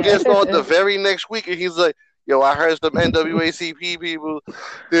this nigga gets on the very next week and he's like, Yo, I heard some NWACP people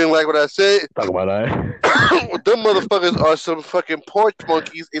didn't like what I said. Talk about that. Them motherfuckers are some fucking porch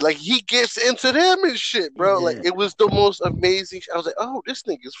monkeys. Like, he gets into them and shit, bro. Like, it was the most amazing. I was like, oh, this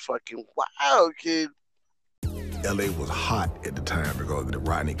nigga's fucking wild, kid. LA was hot at the time because of the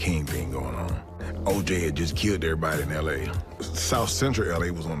Rodney King thing going on. OJ had just killed everybody in LA. South Central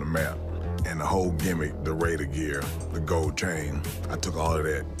LA was on the map. And the whole gimmick, the Raider gear, the gold chain, I took all of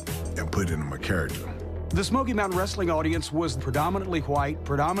that and put it into my character. The Smoky Mountain Wrestling audience was predominantly white,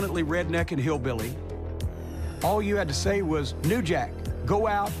 predominantly redneck and hillbilly. All you had to say was, New Jack, go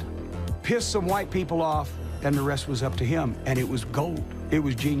out, piss some white people off, and the rest was up to him. And it was gold. It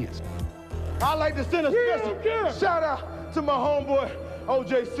was genius. I'd like to send a special shout out to my homeboy,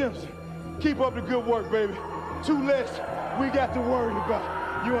 O.J. Simpson. Keep up the good work, baby. 2 less we got to worry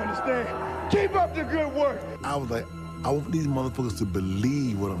about. You understand? Keep up the good work. I was like, I want these motherfuckers to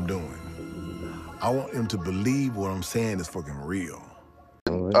believe what I'm doing. I want them to believe what I'm saying is fucking real.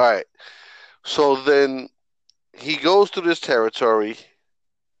 All right. So then he goes to this territory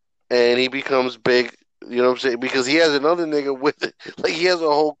and he becomes big. You know what I'm saying? Because he has another nigga with it. Like, he has a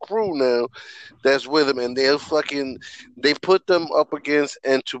whole crew now that's with him, and they put them up against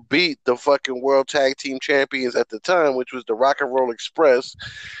and to beat the fucking World Tag Team Champions at the time, which was the Rock and Roll Express,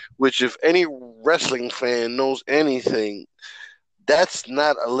 which, if any wrestling fan knows anything, that's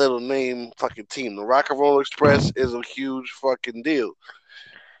not a little name fucking team. The Rock and Roll Express is a huge fucking deal.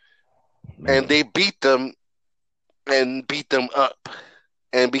 And they beat them and beat them up.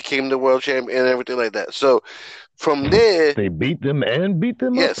 And became the world champion and everything like that. So from there, they beat them and beat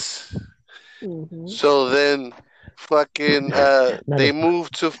them. Yes. Up? Mm-hmm. So then, fucking, they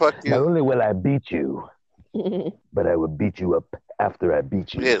moved to fucking. Not only will I beat you, but I will beat you up after I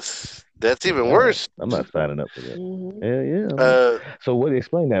beat you. Yes, that's even worse. I'm not signing up for that. Mm-hmm. Yeah. So what?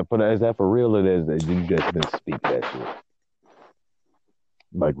 Explain that. Is that for real, or is that you just didn't speak that shit?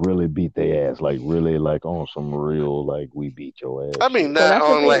 Like, really beat their ass, like really, like on some real, like, we beat your ass. I mean, not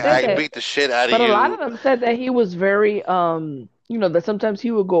on like I beat the shit out of you. But a lot of them said that he was very, that sometimes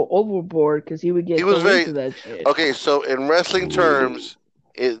he would go overboard because he would get into that shit. Okay, so in wrestling terms,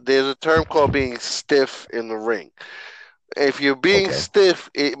 there's a term called being stiff in the ring. If you're being stiff,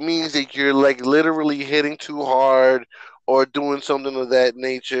 it means that you're like literally hitting too hard or doing something of that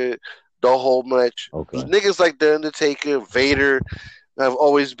nature the whole match. Niggas like The Undertaker, Vader, have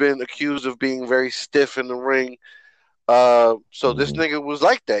always been accused of being very stiff in the ring. So this nigga was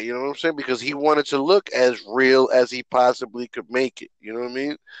like that, you know what I'm saying? Because he wanted to look as real as he possibly could make it. You know what I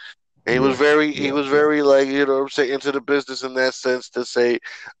mean? And he was very like, you know what I'm saying, into the business in that sense to say,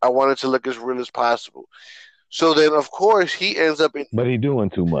 I wanted to look as real as possible. So then, of course, he ends up in... But he doing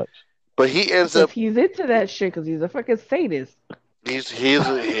too much. But he ends up... He's into that shit because he's a fucking sadist.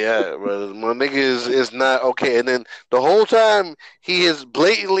 Yeah, brother. My nigga is not okay. And then the whole time he is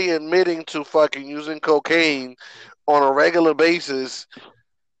blatantly admitting to fucking using cocaine on a regular basis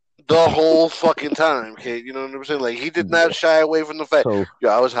the whole fucking time, kid. You know what I'm saying? Like, he did not shy away from the fact,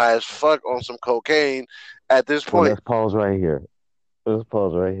 I was high as fuck on some cocaine at this point. Let's pause right here. Let's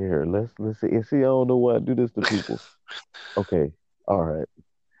see. I don't know why I do this to people. Okay, all right.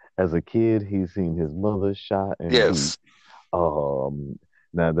 As a kid, he's seen his mother shot and beat.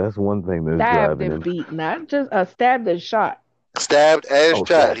 Now that's one thing that's stabbed and beat, not just stabbed and shot. Stabbed and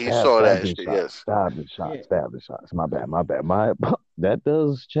shot. He saw that shit. Yes. Stabbed and shot. Stabbed and shot. It's my bad. That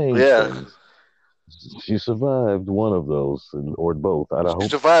does change things. She survived one of those, or both. She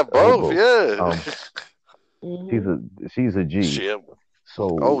survived both. Yeah. She's a G. Shit.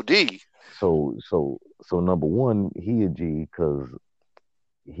 So OD. So number one, he a G because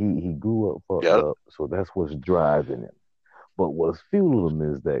he grew up fucked up. So that's what's driving him. But what's fueling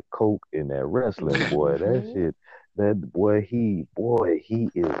him is that coke and that wrestling, boy. That shit, he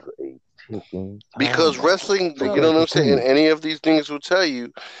is a ticking. Because wrestling, you know what I'm saying? Any of these things will tell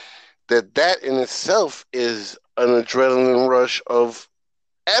you that in itself is an adrenaline rush of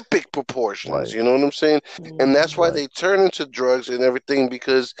epic proportions. Right. You know what I'm saying? And that's why they turn into drugs and everything,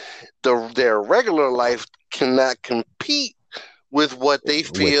 because their regular life cannot compete with what they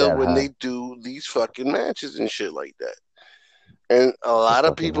feel when they do these fucking matches and shit like that. And a lot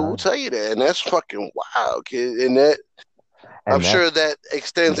of people will tell you that, and that's fucking wild, kid. And I'm sure that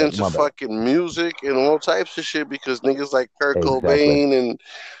extends into fucking music and all types of shit, because niggas like Kurt Cobain and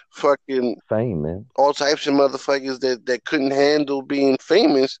fucking fame, man, all types of motherfuckers that couldn't handle being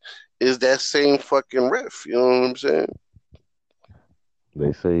famous is that same fucking riff. You know what I'm saying?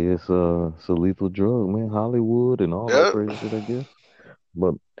 They say it's a lethal drug, man. Hollywood and all that crazy shit, I guess.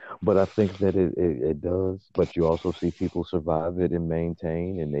 but I think that it does. But you also see people survive it and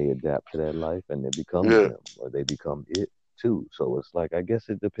maintain, and they adapt to that life, and they become them, or they become it too. So it's like I guess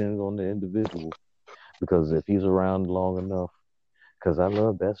it depends on the individual. Because if he's around long enough, because I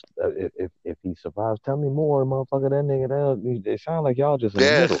love that. If he survives, tell me more, motherfucker. That nigga, it sound like y'all just in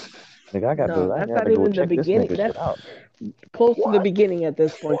the middle. Nigga, I got to go check this nigga shit out. Close to the beginning at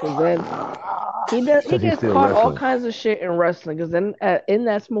this point, because then he gets caught all kinds of shit in wrestling. Because then in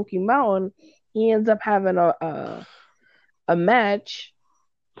that Smoky Mountain, he ends up having a match.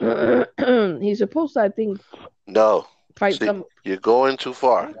 He's supposed to, I think, fight some. You're going too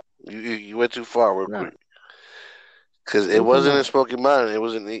far. You went too far real quick. Because it wasn't in Smoky Mountain. It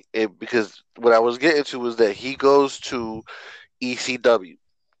was because what I was getting to was that he goes to ECW.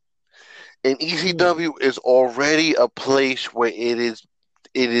 And ECW is already a place where it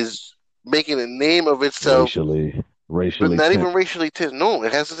is making a name of itself. Racially, but not even racially tense. No,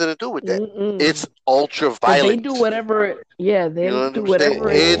 it has nothing to do with that. It's ultra violent. They do whatever. Yeah, they do whatever.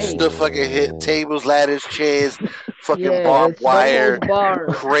 It's the fucking hit tables, ladders, chairs, fucking barbed wire,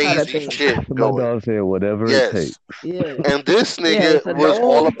 crazy shit going. My dog said whatever it takes. Yeah. And this nigga was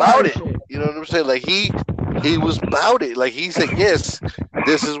all about it. You know what I'm saying? Like he was about it. Like he said, yes,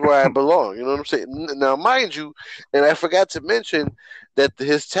 this is where I belong. You know what I'm saying? Now, mind you, and I forgot to mention that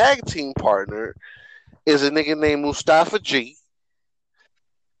his tag team partner is a nigga named Mustafa G.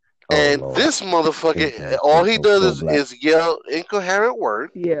 And this motherfucker, all he does is yell incoherent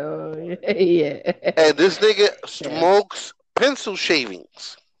words. Yeah. And this nigga smokes pencil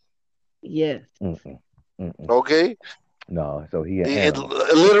shavings. Yes. Okay? No, so he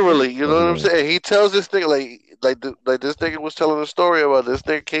literally, you know what I'm saying? He tells this nigga, like this nigga was telling a story about this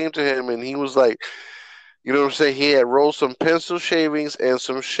nigga came to him and he was like, you know what I'm saying? He had rolled some pencil shavings and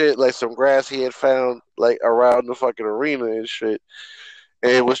some shit, like some grass he had found like around the fucking arena and shit.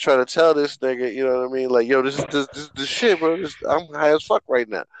 And was trying to tell this nigga, you know what I mean? Like, yo, this shit, bro. I'm high as fuck right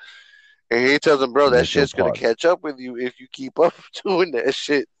now. And he tells him, bro, that shit's going to catch up with you if you keep up doing that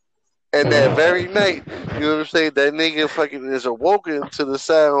shit. And that very night, you know what I'm saying? That nigga fucking is awoken to the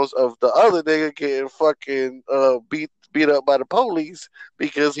sounds of the other nigga getting fucking beat up by the police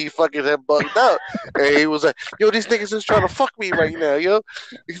because he fucking had bugged out. And he was like, yo, these niggas is trying to fuck me right now, yo.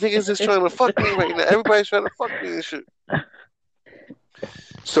 These niggas is trying to fuck me right now. Everybody's trying to fuck me and shit.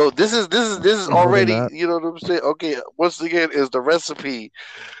 So this is already, you know what I'm saying? Okay, once again, is the recipe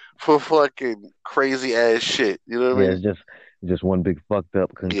for fucking crazy ass shit. You know what I mean? It's just one big fucked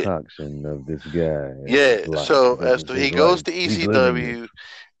up concoction of this guy. Yeah. So he goes to ECW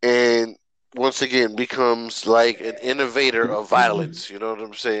and once again becomes like an innovator of violence. You know what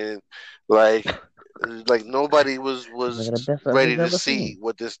I'm saying? Like nobody was ready to see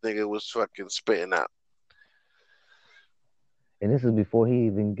what this nigga was fucking spitting out. And this is before he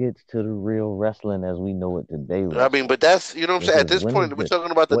even gets to the real wrestling as we know it today. I mean, but that's, you know what I'm saying? At this point, we're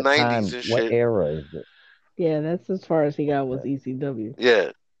talking about the 90s and shit. What era is it? Yeah, that's as far as he got was ECW. Yeah.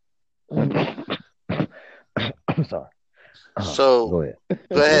 I'm sorry. So, go ahead.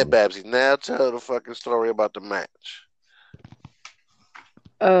 Go ahead, Babsy. Now tell the fucking story about the match.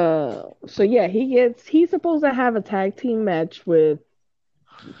 So yeah, he's supposed to have a tag team match with,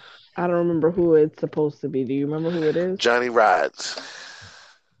 I don't remember who it's supposed to be. Do you remember who it is? Johnny Rides.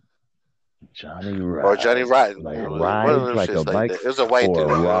 Or Johnny Rides. Like Rides, like a bike. It was a white dude. You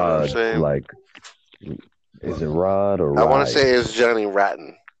know what I'm saying? Like, is it Rod or I want to say it's Johnny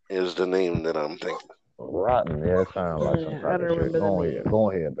Rotten is the name that I'm thinking. Rotten, yeah, it sounds like some type of shit. Go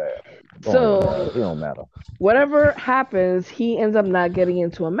ahead, Bab. So, it don't matter. Whatever happens, he ends up not getting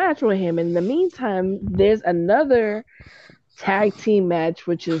into a match with him. In the meantime, there's another tag team match,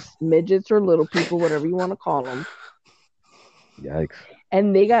 which is midgets or little people, whatever you want to call them. Yikes.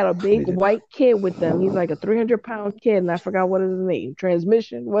 And they got a big white kid with them. He's like a 300-pound kid, and I forgot what is his name.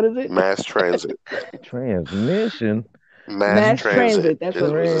 Transmission. What is it? Mass Transit. Transmission. Mass Transit. That's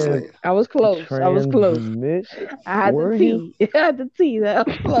what it is. I was close. I had the T. I had the T. That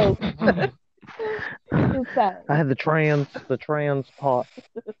was close. I had the trans part.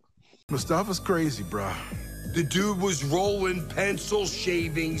 Mustafa's crazy, bro. The dude was rolling pencil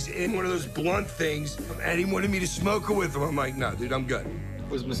shavings in one of those blunt things, and he wanted me to smoke it with him. I'm like, no, dude, I'm good.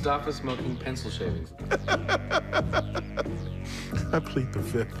 Was Mustafa smoking pencil shavings? I plead the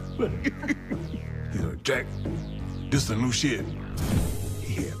fifth. You know, Jack, this is the new shit.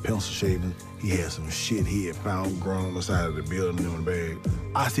 He had pencil shavings. He had some shit he had found growing on the side of the building in the bag.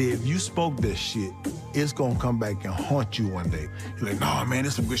 I said, if you smoke this shit, it's gonna come back and haunt you one day. He's like, nah, man,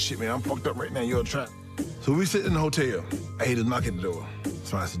 this some good shit, man. I'm fucked up right now. You're a trap. So we sit in the hotel. I hear the knock at the door.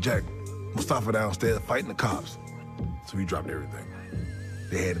 So I said, Jack, Mustafa downstairs fighting the cops. So we dropped everything.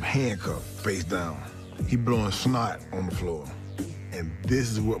 They had him handcuffed, face down. He blowing snot on the floor. And this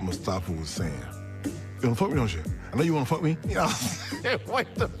is what Mustafa was saying. You wanna fuck me, don't you? I know you wanna fuck me. You know,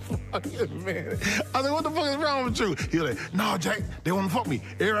 what the fuck, man? I said, what the fuck is wrong with you? He was like, no, Jack, they wanna fuck me.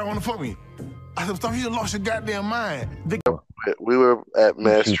 Everybody wanna fuck me. I said, Mustafa, you just lost your goddamn mind. We were at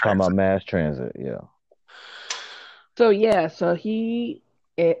mass She's talking transit. about mass transit, yeah. So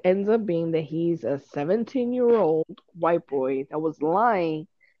it ends up being that he's a 17-year-old white boy that was lying,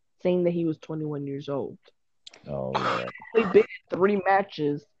 saying that he was 21 years old. Oh, Lord. He been in 3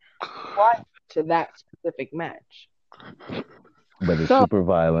 matches prior to that specific match. But it's super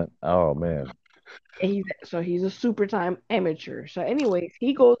violent. Oh, man. And he's a super time amateur. So anyways,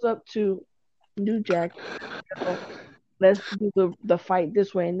 he goes up to New Jack. Let's do the fight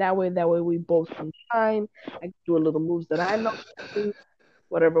this way and that way. That way we both can shine. I can do a little moves that I know.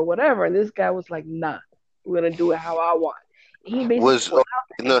 Whatever. And this guy was like, nah, we're going to do it how I want. He basically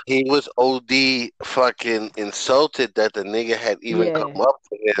he was OD fucking insulted that the nigga had even come up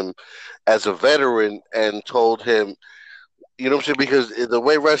to him as a veteran and told him, you know what I'm saying? Because the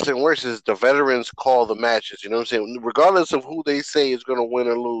way wrestling works is the veterans call the matches. You know what I'm saying? Regardless of who they say is going to win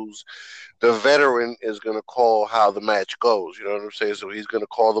or lose, the veteran is going to call how the match goes. You know what I'm saying? So he's going to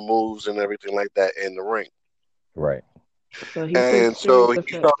call the moves and everything like that in the ring. Right. So he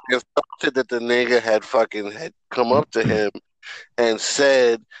felt insulted that the nigga had come up to him and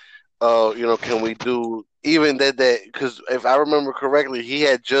said, can we do even that because if I remember correctly, he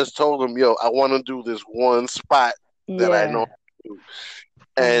had just told him, yo, I want to do this one spot that I know.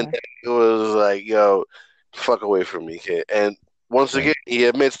 And it was like, yo, fuck away from me, kid. And once again, he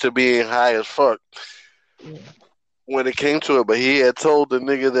admits to being high as fuck when it came to it, but he had told the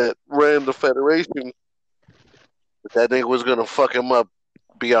nigga that ran the federation that nigga was gonna fuck him up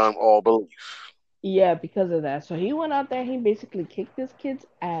beyond all belief. Yeah, because of that. So he went out there, he basically kicked this kid's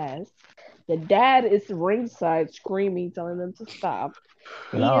ass. The dad is ringside screaming, telling them to stop.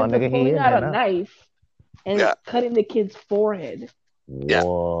 He ends up pulling out a knife and cutting the kid's forehead. Yeah.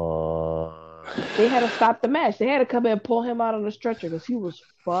 They had to stop the match. They had to come in and pull him out on the stretcher because he was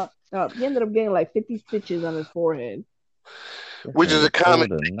fucked up. He ended up getting like 50 stitches on his forehead. Which is a common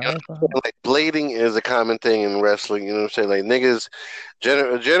thing. Like blading is a common thing in wrestling. You know what I'm saying? Like niggas,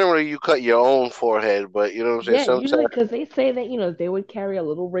 generally you cut your own forehead, but you know what I'm saying? Yeah, sometimes usually because they say that they would carry a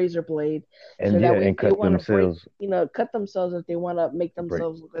little razor blade and and cut themselves. Cut themselves if they want to make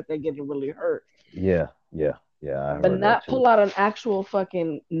themselves look like they're getting really hurt. Yeah. But not pull out an actual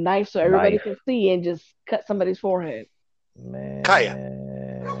fucking knife so everybody can see and just cut somebody's forehead. Man, Kaya.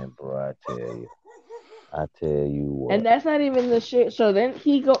 bro, I tell you what. And that's not even the shit. So then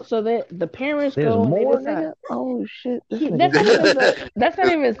the parents There's go. More, and they decide, oh shit! That's not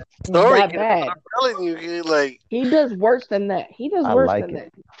even that bad. I'm telling you, like he does worse than that.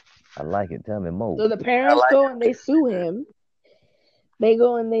 That. I like it. Tell me more. So the parents go and they sue him. They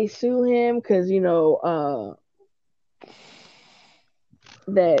go and they sue him because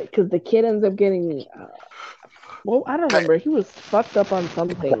because the kid ends up getting. I don't remember. He was fucked up on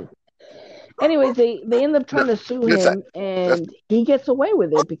something. Anyways, they end up trying to sue him, and he gets away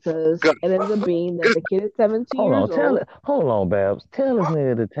with it because it ends up being that the kid is 17 years old. Hold on, Babs. Tell this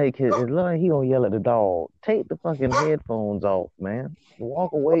nigga to take his line. He gonna yell at the dog. Take the fucking headphones off, man.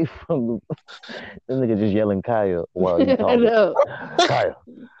 Walk away from the. This nigga just yelling Kaya while you talking. I know. Kaya.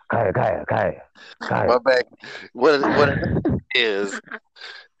 My bad. What it is,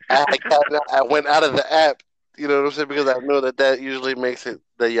 I went out of the app. You know what I'm saying? Because I know that usually makes it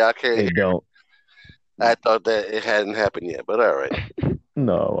that y'all can't. It don't. I thought that it hadn't happened yet, but all right.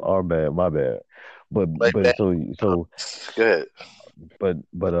 No, our bad, my bad. But so go ahead. But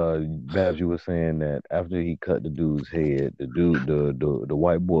Babs, you were saying that after he cut the dude's head, the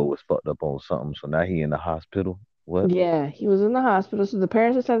white boy was fucked up on something, so now he in the hospital. What? Yeah, he was in the hospital. So the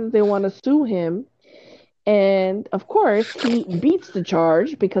parents decided that they want to sue him, and of course he beats the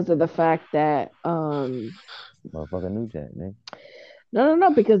charge because of the fact that motherfucker New Jack, man.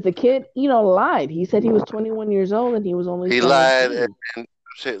 No, because the kid, lied. He said he was 21 years old and he was only. He 17. lied, and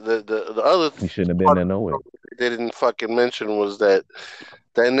the other. He shouldn't have been there no way. They didn't fucking mention was that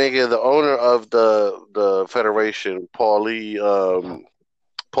nigga, the owner of the federation, Paul Heyman,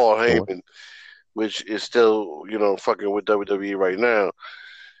 which is still fucking with WWE right now.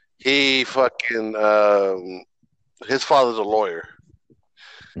 He fucking his father's a lawyer.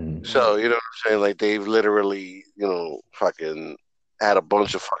 Mm-hmm. So, you know what I'm saying? Like, they've literally, fucking had a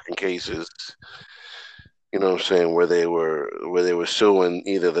bunch of fucking cases. You know what I'm saying? Where they were suing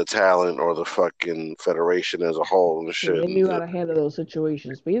either the talent or the fucking federation as a whole and So shit. they knew how to handle those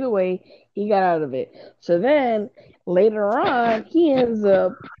situations. But either way, he got out of it. So then later on, he ends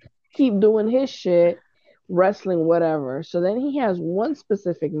up keep doing his shit, wrestling, whatever. So then he has one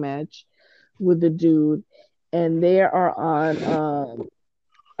specific match with the dude, and they are on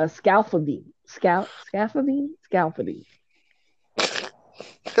a scaffolding. Scaffolding?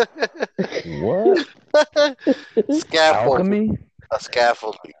 What? Scaffolding. A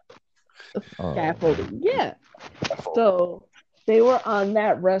scaffolding. Scaffolding. Yeah. So they were on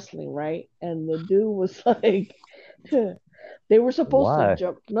that wrestling, right? And the dude was like, they were supposed to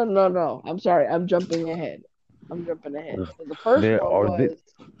jump. No. I'm sorry. I'm jumping ahead. So the first one was.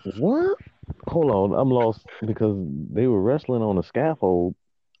 What? Hold on. I'm lost because they were wrestling on a scaffold.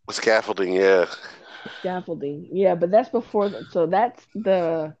 Scaffolding, yeah. Scaffolding. Yeah, but that's before. So that's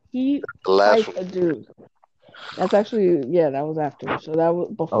the last fights a dude. That's actually, yeah, that was after. So that was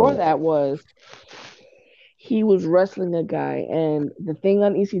before that was he was wrestling a guy, and the thing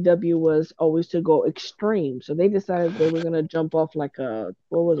on ECW was always to go extreme. So they decided they were gonna jump off like a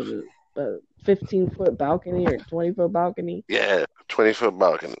 15-foot balcony or 20-foot balcony. Yeah, 20-foot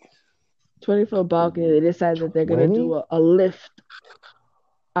balcony. 20-foot balcony. They decided that they're gonna do a lift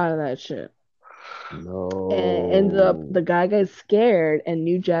out of that shit. No. And ended up the guy got scared, and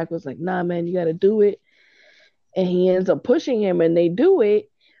New Jack was like, "Nah, man, you gotta do it." And he ends up pushing him, and they do it,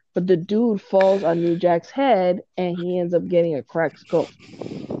 but the dude falls on New Jack's head, and he ends up getting a cracked skull.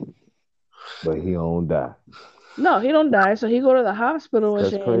 But he don't die. No, he don't die. So he go to the hospital and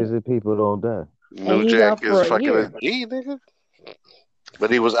shit. Crazy people don't die. New Jack is fucking a G, nigga.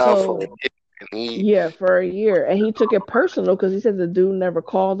 But he was out for a year. Yeah, for a year. And he took it personal because he said the dude never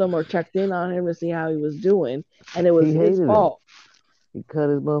called him or checked in on him to see how he was doing. And it was his fault. He cut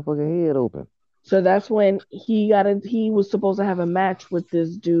his motherfucking head open. So that's when he was supposed to have a match with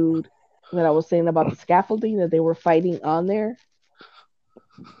this dude that I was saying about the scaffolding that they were fighting on there.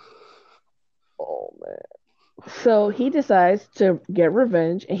 Oh, man. So he decides to get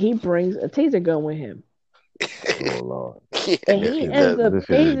revenge, and he brings a taser gun with him. Oh, Lord. And he ends up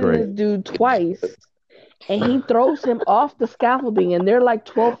tasing this dude twice, and he throws him off the scaffolding, and they're like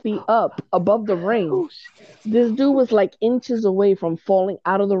 12 feet up above the ring. This dude was like inches away from falling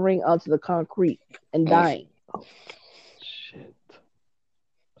out of the ring onto the concrete and dying. Shit.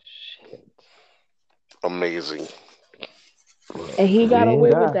 Amazing. And he got away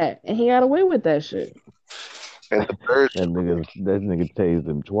with that. And he got away with that shit. And the third that nigga tased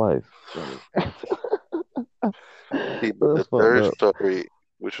him twice. The third story,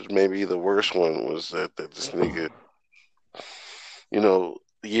 which was maybe the worst one, was that this nigga, you know,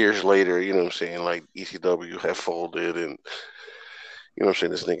 years later, you know what I'm saying, like ECW had folded, and you know what I'm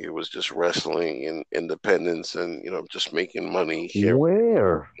saying, this nigga was just wrestling in independence and, you know, just making money here.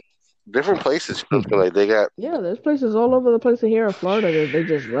 Where? Different places. Like they got there's places all over the place here in Florida that they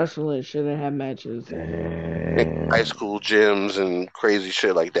just wrestle and shit and have matches. High school gyms and crazy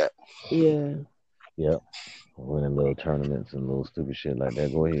shit like that. Yeah. Yep. Winning little tournaments and little stupid shit like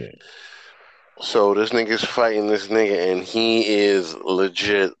that. Go ahead. So this nigga's fighting this nigga, and he is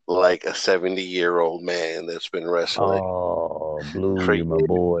legit like a 70-year-old man that's been wrestling. Oh, Blue, you my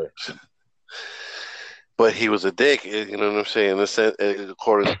boy. But he was a dick, you know what I'm saying?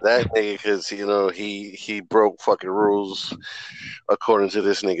 According to that nigga, because, you know, he broke fucking rules according to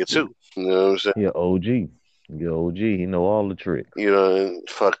this nigga too. You know what I'm saying? Yeah, OG. Yeah, OG. He know all the tricks. You know, and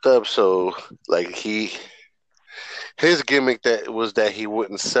fucked up. So, like, his gimmick that he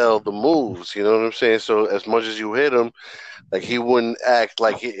wouldn't sell the moves. You know what I'm saying? So as much as you hit him, like, he wouldn't act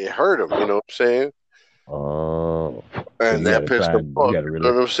like it hurt him. You know what I'm saying? Oh. And that pissed him off. You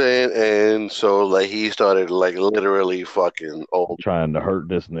know what I'm saying? And so, like, he started, like, literally fucking trying to hurt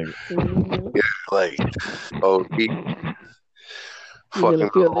this nigga. Yeah, like, he fucking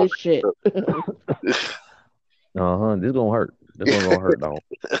feel this shit. This gonna hurt. This one gonna hurt, dog.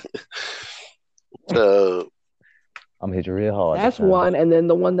 I'm gonna hit you real hard. That's one, and then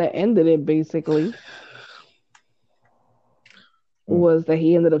the one that ended it basically was that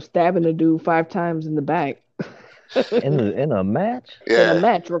he ended up stabbing a dude 5 times in the back. in a match? Yeah. In a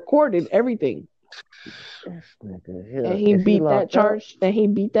match, recorded everything. And he beat that charge. And he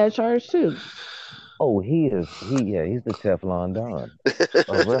beat that charge too. Oh, he's the Teflon Don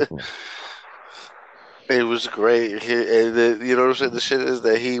of wrestling. It was great. You know what I'm saying? The shit is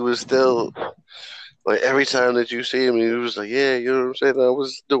that he was still Like every time that you see him, he was like, "Yeah, you know what I'm saying." I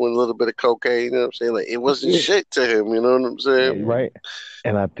was doing a little bit of cocaine. You know what I'm saying? Like it wasn't shit to him. You know what I'm saying? Right.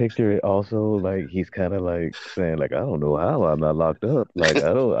 And I picture it also like he's kind of like saying like I don't know how I'm not locked up. Like I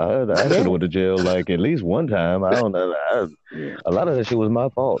should have went to jail like at least one time. I don't know. A lot of that shit was my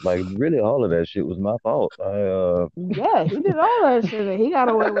fault. Like really, all of that shit was my fault. Yeah, he did all that shit and he got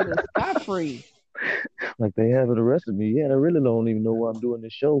away with it scot free. Like they haven't arrested me yet. I really don't even know why I'm doing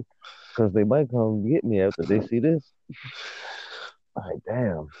this show because they might come get me after they see this. Like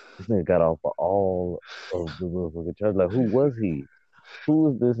damn, this nigga got off of all of the motherfucking charges. Like who was he? Who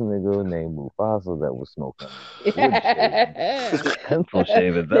was this nigga named Mufasa that was smoking wood shavings? Pencil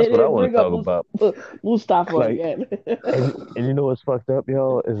shavings. That's what I want to talk about. Mustafa Like, again. and you know what's fucked up,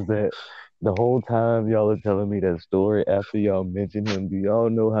 y'all, is that the whole time y'all are telling me that story after y'all mentioned him, do y'all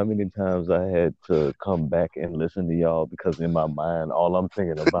know how many times I had to come back and listen to y'all because in my mind all I'm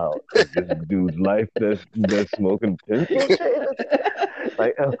thinking about is this dude's life that's smoking pencil shavings?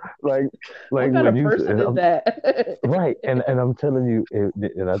 Like what kind when of you person is that? right, and I'm telling you,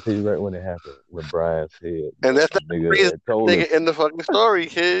 and I'll tell you right when it happened, when Brian said, And that's the nigga reason had told him, nigga in the fucking story,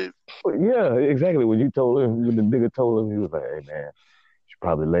 kid. yeah, exactly. When you told him, when the nigga told him, he was like, "Hey man, you should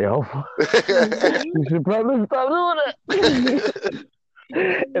probably lay off. You should probably stop doing that."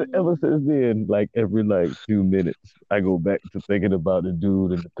 And ever since then, like every few minutes, I go back to thinking about the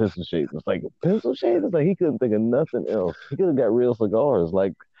dude in the pencil shades. It's like pencil shades. It's like he couldn't think of nothing else. He could have got real cigars.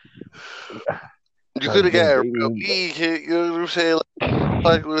 Like you could have got a real weed, kid. You know what I'm saying?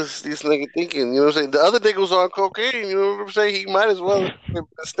 Like was this nigga thinking? You know what I'm saying? The other nigga was on cocaine. You know what I'm saying? He might as well have been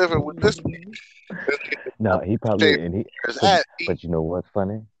sniffing with this. No, he probably and he. But you know what's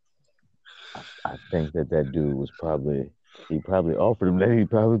funny? I think that dude was probably. He probably offered him that. He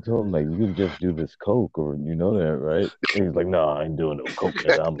probably told him, like, you can just do this coke, or you know that, right? And he's like, no, I ain't doing no coke,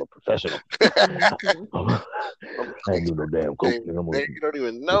 nigga. I'm a professional. I ain't doing no damn coke, nigga. You don't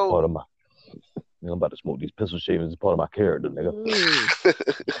even know. Part of my, I'm about to smoke these pistol shavings. It's part of my character, nigga.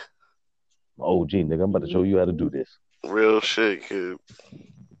 My OG, nigga. I'm about to show you how to do this. Real shit, kid.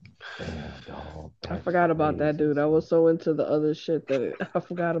 Damn, dog. I forgot about that dude. I was so into the other shit that I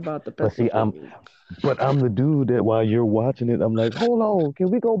forgot about the pencil. But I'm the dude that while you're watching it, I'm like, hold on,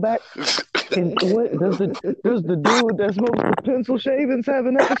 can we go back? What does the dude that smokes the pencil shavings have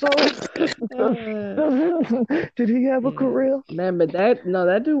an episode? Did he have a career? Man, but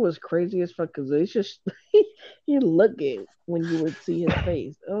that dude was crazy as fuck because it's just you looking when you would see his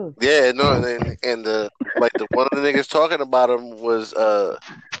face. Oh yeah, no, and the one of the niggas talking about him was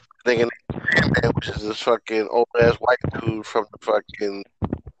thinking, man, which is this fucking old ass white dude from the fucking.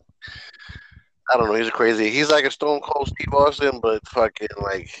 I don't know. He's crazy. He's like a Stone Cold Steve Austin, but fucking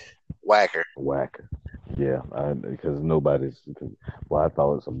like whacker. Yeah, because I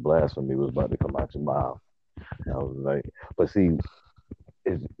thought some blasphemy was about to come out your mouth. I was like, but see,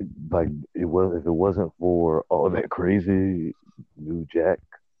 if it wasn't for all that crazy New Jack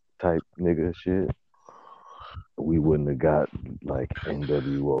type nigga shit, we wouldn't have got like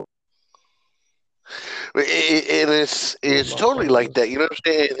NWO. And it's totally like that, you know what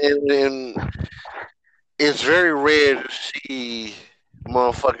I'm saying? And it's very rare to see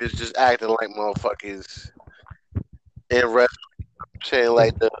motherfuckers just acting like motherfuckers in wrestling. I'm saying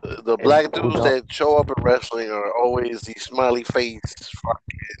like the black dudes that show up in wrestling are always these smiley face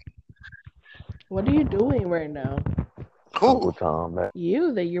fucking. What are you doing right now? Who? Tom,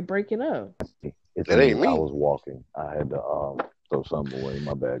 you that you're breaking up. It ain't me. I was walking. I had to throw something away.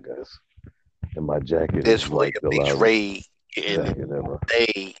 My bad, guys. And my jacket is like the loudest jacket ever.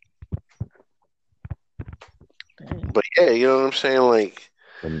 But yeah, you know what I'm saying? Like,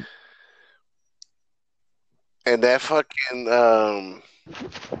 and that fucking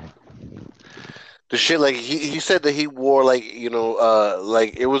the shit. Like he said that he wore like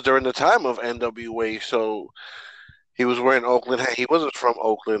like it was during the time of NWA, so he was wearing Oakland. He wasn't from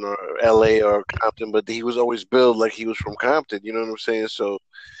Oakland or LA or Compton, but he was always billed like he was from Compton. You know what I'm saying? So.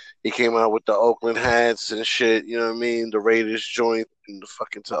 He came out with the Oakland hats and shit, you know what I mean? The Raiders joint and the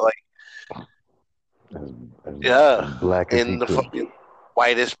fucking yeah, black in the fucking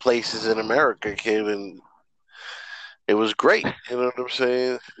whitest places in America, kid, and it was great. You know what I'm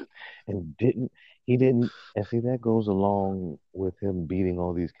saying? And he didn't, and see that goes along with him beating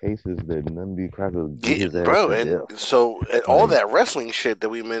all these cases that none of these crackers beat his ass. Bro, and so all that wrestling shit that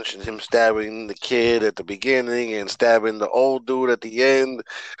we mentioned, him stabbing the kid at the beginning and stabbing the old dude at the end,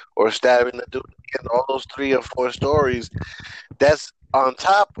 or stabbing the dude at the end, all those 3 or 4 stories, that's on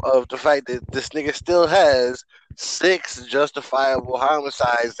top of the fact that this nigga still has 6 justifiable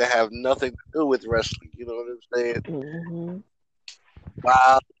homicides that have nothing to do with wrestling. You know what I'm saying? Mm-hmm.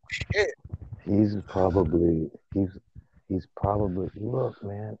 Wow, shit. He's probably look,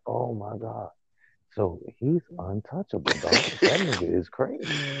 man. Oh my God. So he's untouchable, dog. That nigga is crazy.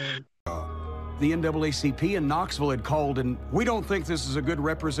 The NAACP in Knoxville had called, and we don't think this is a good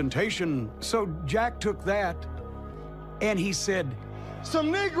representation. So Jack took that, and he said, some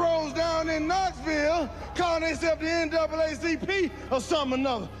Negroes down in Knoxville calling themselves the NAACP or something or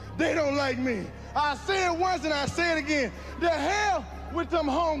another. They don't like me. I say it once and I say it again. The hell with them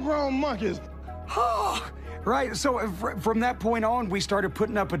homegrown monkeys. Right, so from that point on, we started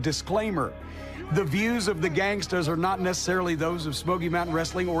putting up a disclaimer. The views of the gangsters are not necessarily those of Smoky Mountain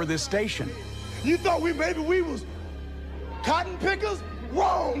Wrestling or this station. You thought maybe we was cotton pickers?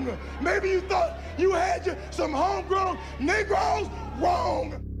 Wrong. Maybe you thought you had some homegrown Negroes?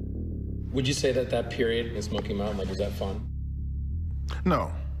 Wrong. Would you say that period in Smoky Mountain, like, was that fun? No.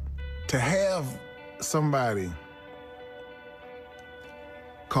 To have somebody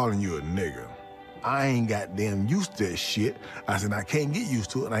calling you a nigger, I ain't goddamn used to that shit. I said, I can't get used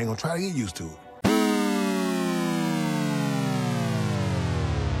to it, and I ain't gonna try to get used to it.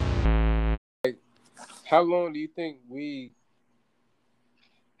 How long do you think we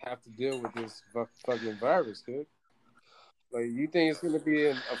have to deal with this fucking virus, kid? Like, you think it's gonna be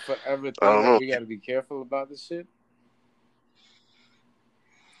a forever thing? Like, we gotta be careful about this shit?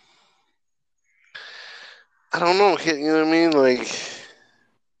 I don't know, kid. You know what I mean?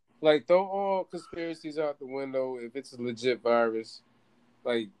 Like, throw all conspiracies out the window if it's a legit virus.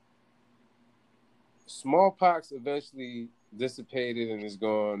 Like, smallpox eventually dissipated and is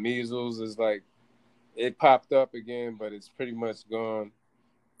gone. Measles is like, it popped up again, but it's pretty much gone.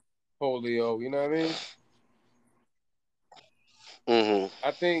 Polio, you know what I mean? Mm-hmm.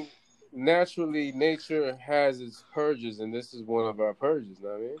 I think naturally nature has its purges, and this is one of our purges, you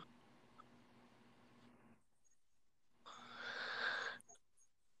know what I mean?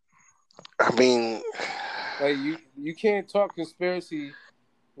 I mean, like you can't talk conspiracy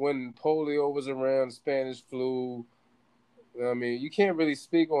when polio was around, Spanish flu. I mean, you can't really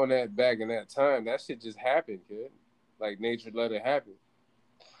speak on that back in that time. That shit just happened, kid. Like, nature let it happen.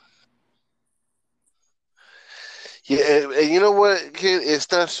 Yeah, and you know what, kid?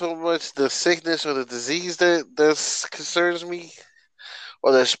 It's not so much the sickness or the disease that concerns me,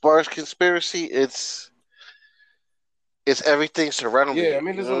 or that sparks conspiracy. It's everything surrounding it. Yeah, I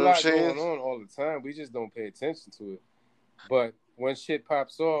mean, there's a lot going on all the time. We just don't pay attention to it. But when shit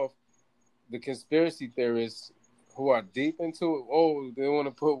pops off, the conspiracy theorists who are deep into it, they want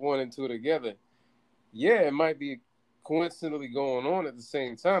to put one and two together. Yeah, it might be coincidentally going on at the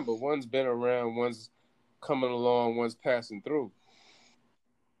same time, but one's been around, one's coming along, one's passing through.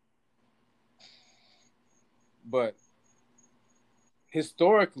 But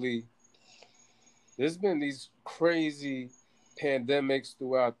historically, there's been these crazy pandemics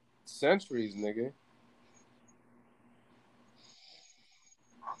throughout centuries, nigga.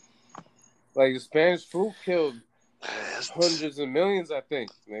 Like, the Spanish flu killed hundreds of millions, I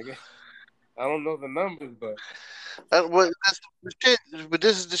think, nigga. I don't know the numbers, but... that's the shit, but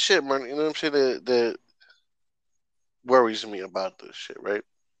this is the shit, man. You know what I'm saying? That worries me about this shit, right?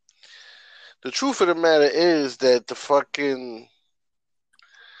 The truth of the matter is that the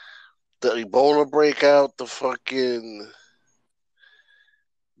Ebola breakout, the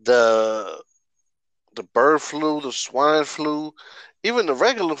bird flu, the swine flu, even the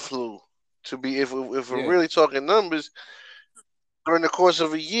regular flu, if we're really talking numbers, during the course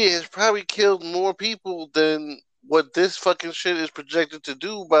of a year, has probably killed more people than what this fucking shit is projected to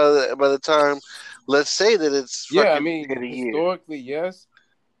do by the time, let's say that it's fucking I mean, historically, yes,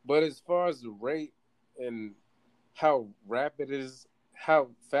 but as far as the rate and how rapid it is, how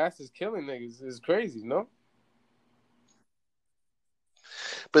fast it's killing niggas is crazy, no?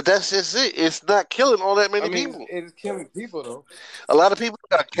 But that's just it. It's not killing all that many people. It's killing people, though. A lot of people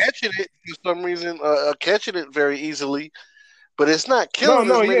are catching it for some reason, are catching it very easily, but it's not killing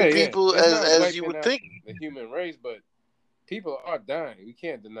as many people as you would think. The human race, but people are dying. We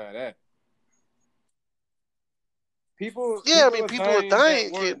can't deny that. People are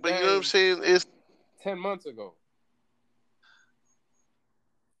dying, kid, but you know what I'm saying? It's 10 months ago.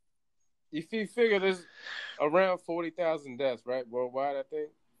 If you figure there's around 40,000 deaths, right, worldwide, I think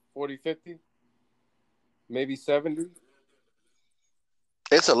 40, 50, maybe 70.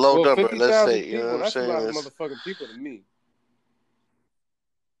 It's a low number, let's say. People, you know what I'm saying? That's a lot of motherfucking people to me.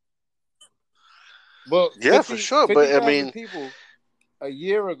 Well, yeah, for sure, but I mean, people a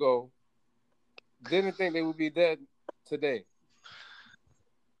year ago didn't think they would be dead today.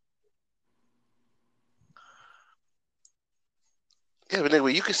 Yeah, but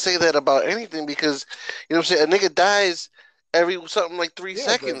anyway, you can say that about anything because, you know what I'm saying, a nigga dies every something like 3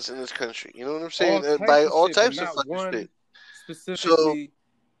 seconds in this country. You know what I'm saying? By all types of fucking shit. Specifically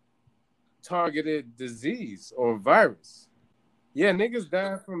targeted disease or virus. Yeah, niggas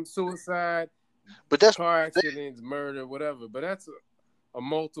die from suicide, but that's car accidents, murder, whatever. But that's a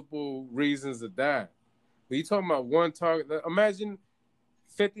multiple reasons to die. But you talking about one target? Imagine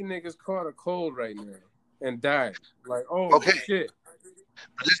 50 niggas caught a cold right now and died. Like, oh shit.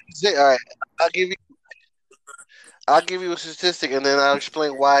 But this is it. All right, I'll give you a statistic, and then I'll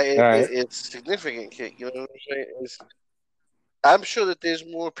explain why it's significant. You know what I'm saying? I'm sure that there's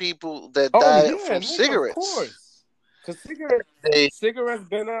more people that die from cigarettes. Of course. Because cigarettes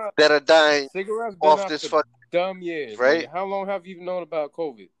been out. That are dying off this fucking dumb years. Right? Nigga. How long have you known about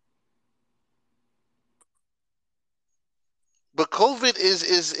COVID? But COVID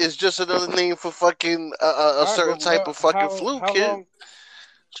is just another name for fucking a certain type of fucking flu, kid.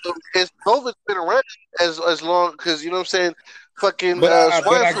 So COVID's been around as long, because you know what I'm saying. Fucking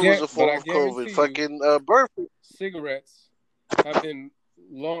swine flu is a form of COVID. Fucking bird flu. Cigarettes have been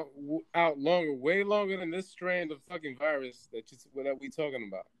longer, way longer than this strand of fucking virus that we talking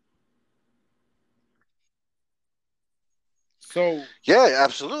about. So yeah,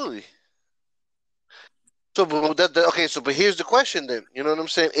 absolutely. So, but here's the question then. You know what I'm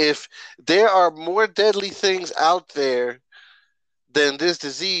saying? If there are more deadly things out there than this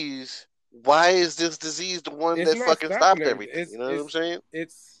disease, why is this disease the one that fucking stopped everything? You know what I'm saying?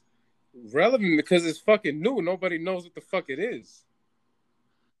 It's relevant because it's fucking new. Nobody knows what the fuck it is.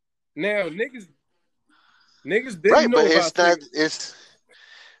 Now, niggas didn't know about it.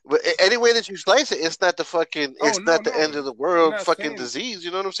 But any way that you slice it, it's not the fucking. It's not the end of the world. Fucking disease.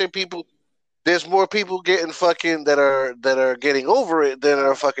 You know what I'm saying? There's more people getting fucking that are getting over it than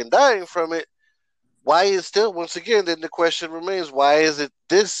are fucking dying from it. Why is still, once again, then the question remains, why is it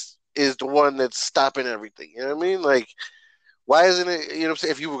this is the one that's stopping everything? You know what I mean? Like, why isn't it, you know what I'm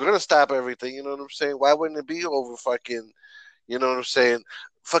saying? If you were going to stop everything, you know what I'm saying? Why wouldn't it be over fucking, you know what I'm saying?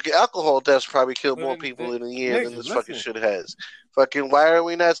 Fucking alcohol deaths probably kill more people in a year than this fucking shit has. Fucking, why are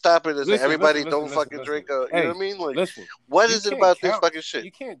we not stopping this? Everybody don't fucking drink, you know what I mean? Like, what is it about this fucking shit?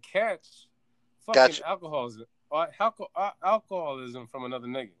 You can't catch fucking alcoholism from another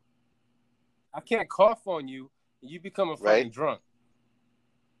nigga. I can't cough on you and you become a fucking drunk.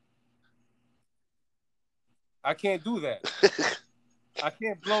 I can't do that. I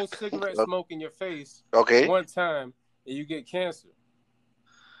can't blow cigarette smoke in your face one time and you get cancer.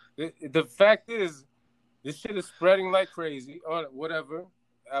 The fact is, this shit is spreading like crazy or whatever,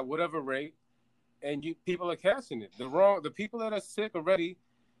 at whatever rate, and people are catching it. The people that are sick already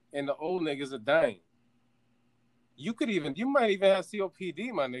and the old niggas are dying. You might even have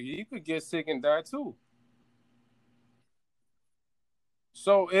COPD, my nigga. You could get sick and die too.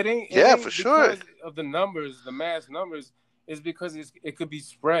 So it ain't for sure. Because of the numbers, the mass numbers, is because it could be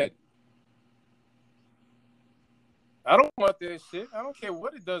spread. I don't want that shit. I don't care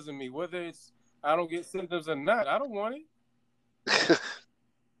what it does to me, whether I don't get symptoms or not. I don't want it.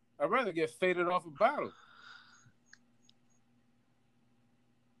 I'd rather get faded off a bottle.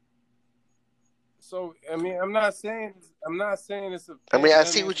 So I mean, I'm not saying it's a. I mean, I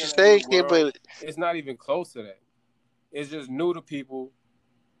see what you're saying here, but it's not even close to that. It's just new to people,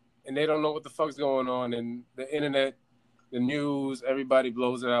 and they don't know what the fuck's going on. And the internet, the news, everybody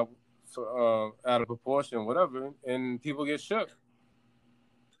blows it out of proportion, whatever, and people get shook.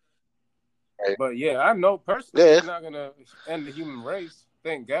 Right. But yeah, I know personally it's not gonna end the human race,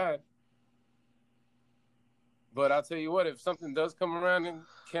 thank God. But I'll tell you what, if something does come around and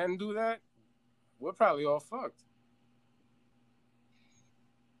can do that, we're probably all fucked.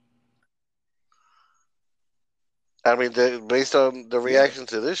 I mean, based on the reaction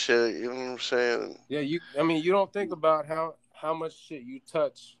to this shit, you know what I'm saying? Yeah, you don't think about how much shit you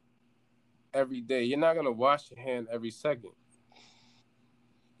touch every day. You're not gonna wash your hand every second.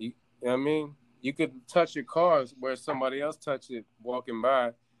 You know what I mean? You could touch your car where somebody else touched it walking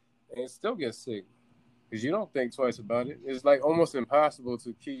by and still get sick because you don't think twice about it. It's like almost impossible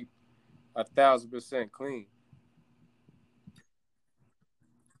to keep 1,000% clean.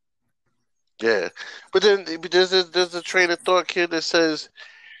 Yeah, but then there's a train of thought, kid, that says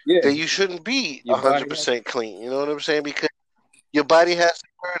that you shouldn't be 100% clean. You know what I'm saying? Because your body has to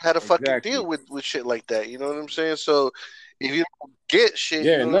learn how to fucking deal with shit like that. You know what I'm saying? So if you don't get shit,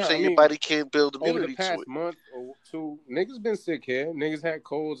 you know what I'm saying? Your body can't build immunity to it. Over the past month or two, niggas been sick here. Niggas had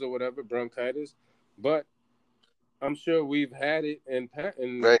colds or whatever, bronchitis, but I'm sure we've had it and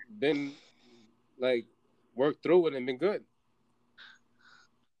been like worked through it and been good.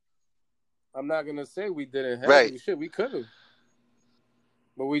 I'm not gonna say we didn't have it. Shit, we could have,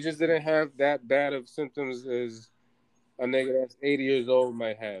 but we just didn't have that bad of symptoms as a nigga that's 80 years old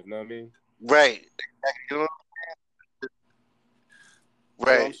might have. Know what I mean? Right. You know?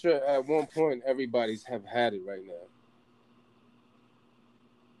 Right. So I'm sure at one point everybody's have had it right now.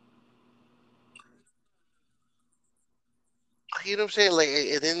 You know what I'm saying? Like,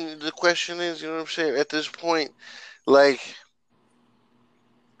 and then the question is, you know what I'm saying? At this point, like,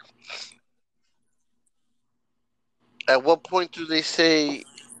 at what point do they say,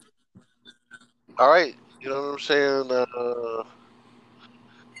 all right, you know what I'm saying?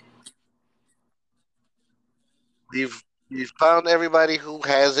 We've found everybody who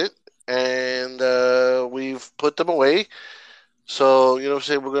has it, and we've put them away. So, you know what I'm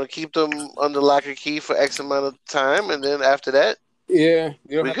saying, we're going to keep them under lock and key for X amount of time, and then after that, yeah,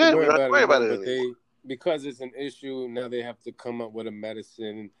 you don't we have good. to We don't have to worry about it but anymore. because it's an issue, now they have to come up with a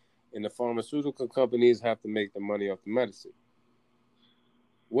medicine, and the pharmaceutical companies have to make the money off the medicine.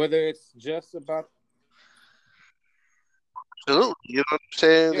 Whether it's just about... Absolutely. You know what I'm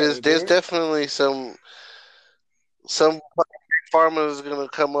saying? Yeah, There's definitely some pharma is going to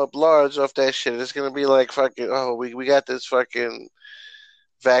come up large off that shit. It's going to be like, fucking, oh, we got this fucking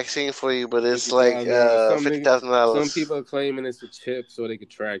vaccine for you, but it's like $50,000. Some people are claiming it's a chip so they could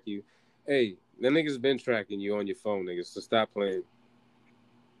track you. Hey, them niggas been tracking you on your phone, niggas, so stop playing.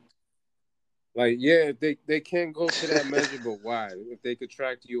 Like, yeah, they can go to that measure, but why? If they could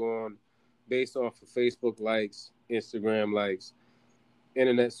track you on based off of Facebook likes, Instagram likes,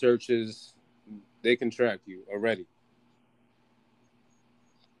 internet searches, they can track you already.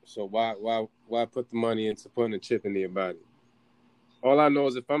 So why put the money into putting a chip into your body? All I know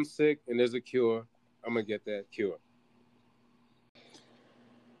is if I'm sick and there's a cure, I'm going to get that cure.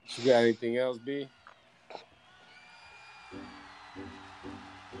 You got anything else, B?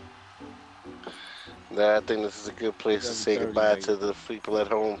 Nah, I think this is a good place to say goodbye to the people at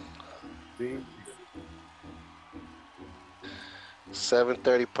home.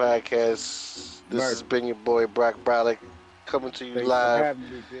 7:30 podcast. This has been your boy Brock Brolick coming to you live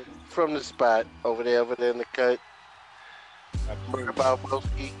from the spot over there in the cut.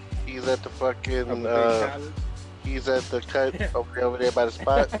 Balbowski, he's at the fucking he's at the cut over there by the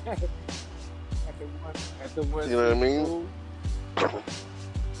spot. You know what I mean?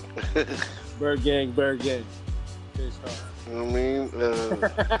 Bird gang. You know what I mean?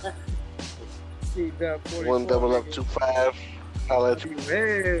 1-double-up-2-5. Holla at you.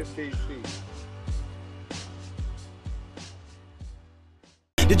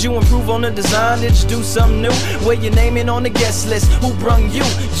 Did you improve on the design? Did you do something new? Where your name in on the guest list? Who brung you?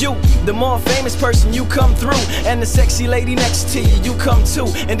 You, the more famous person, you come through. And the sexy lady next to you come too.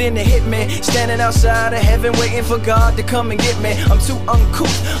 And then the hitman standing outside of heaven waiting for God to come and get me. I'm too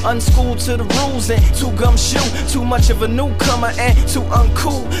uncouth, unschooled to the rules, and too gumshoe. Too much of a newcomer and too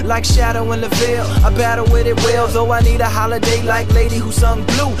uncool. Like Shadow in the Veil, I battle with it well. Though I need a holiday like Lady Who Sung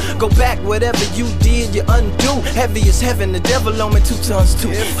Blue. Go back, whatever you did, you undo. Heavy as heaven, the devil on me 2 tons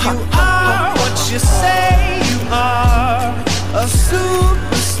too. If you are what you say you are, a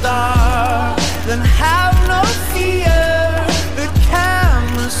superstar, then have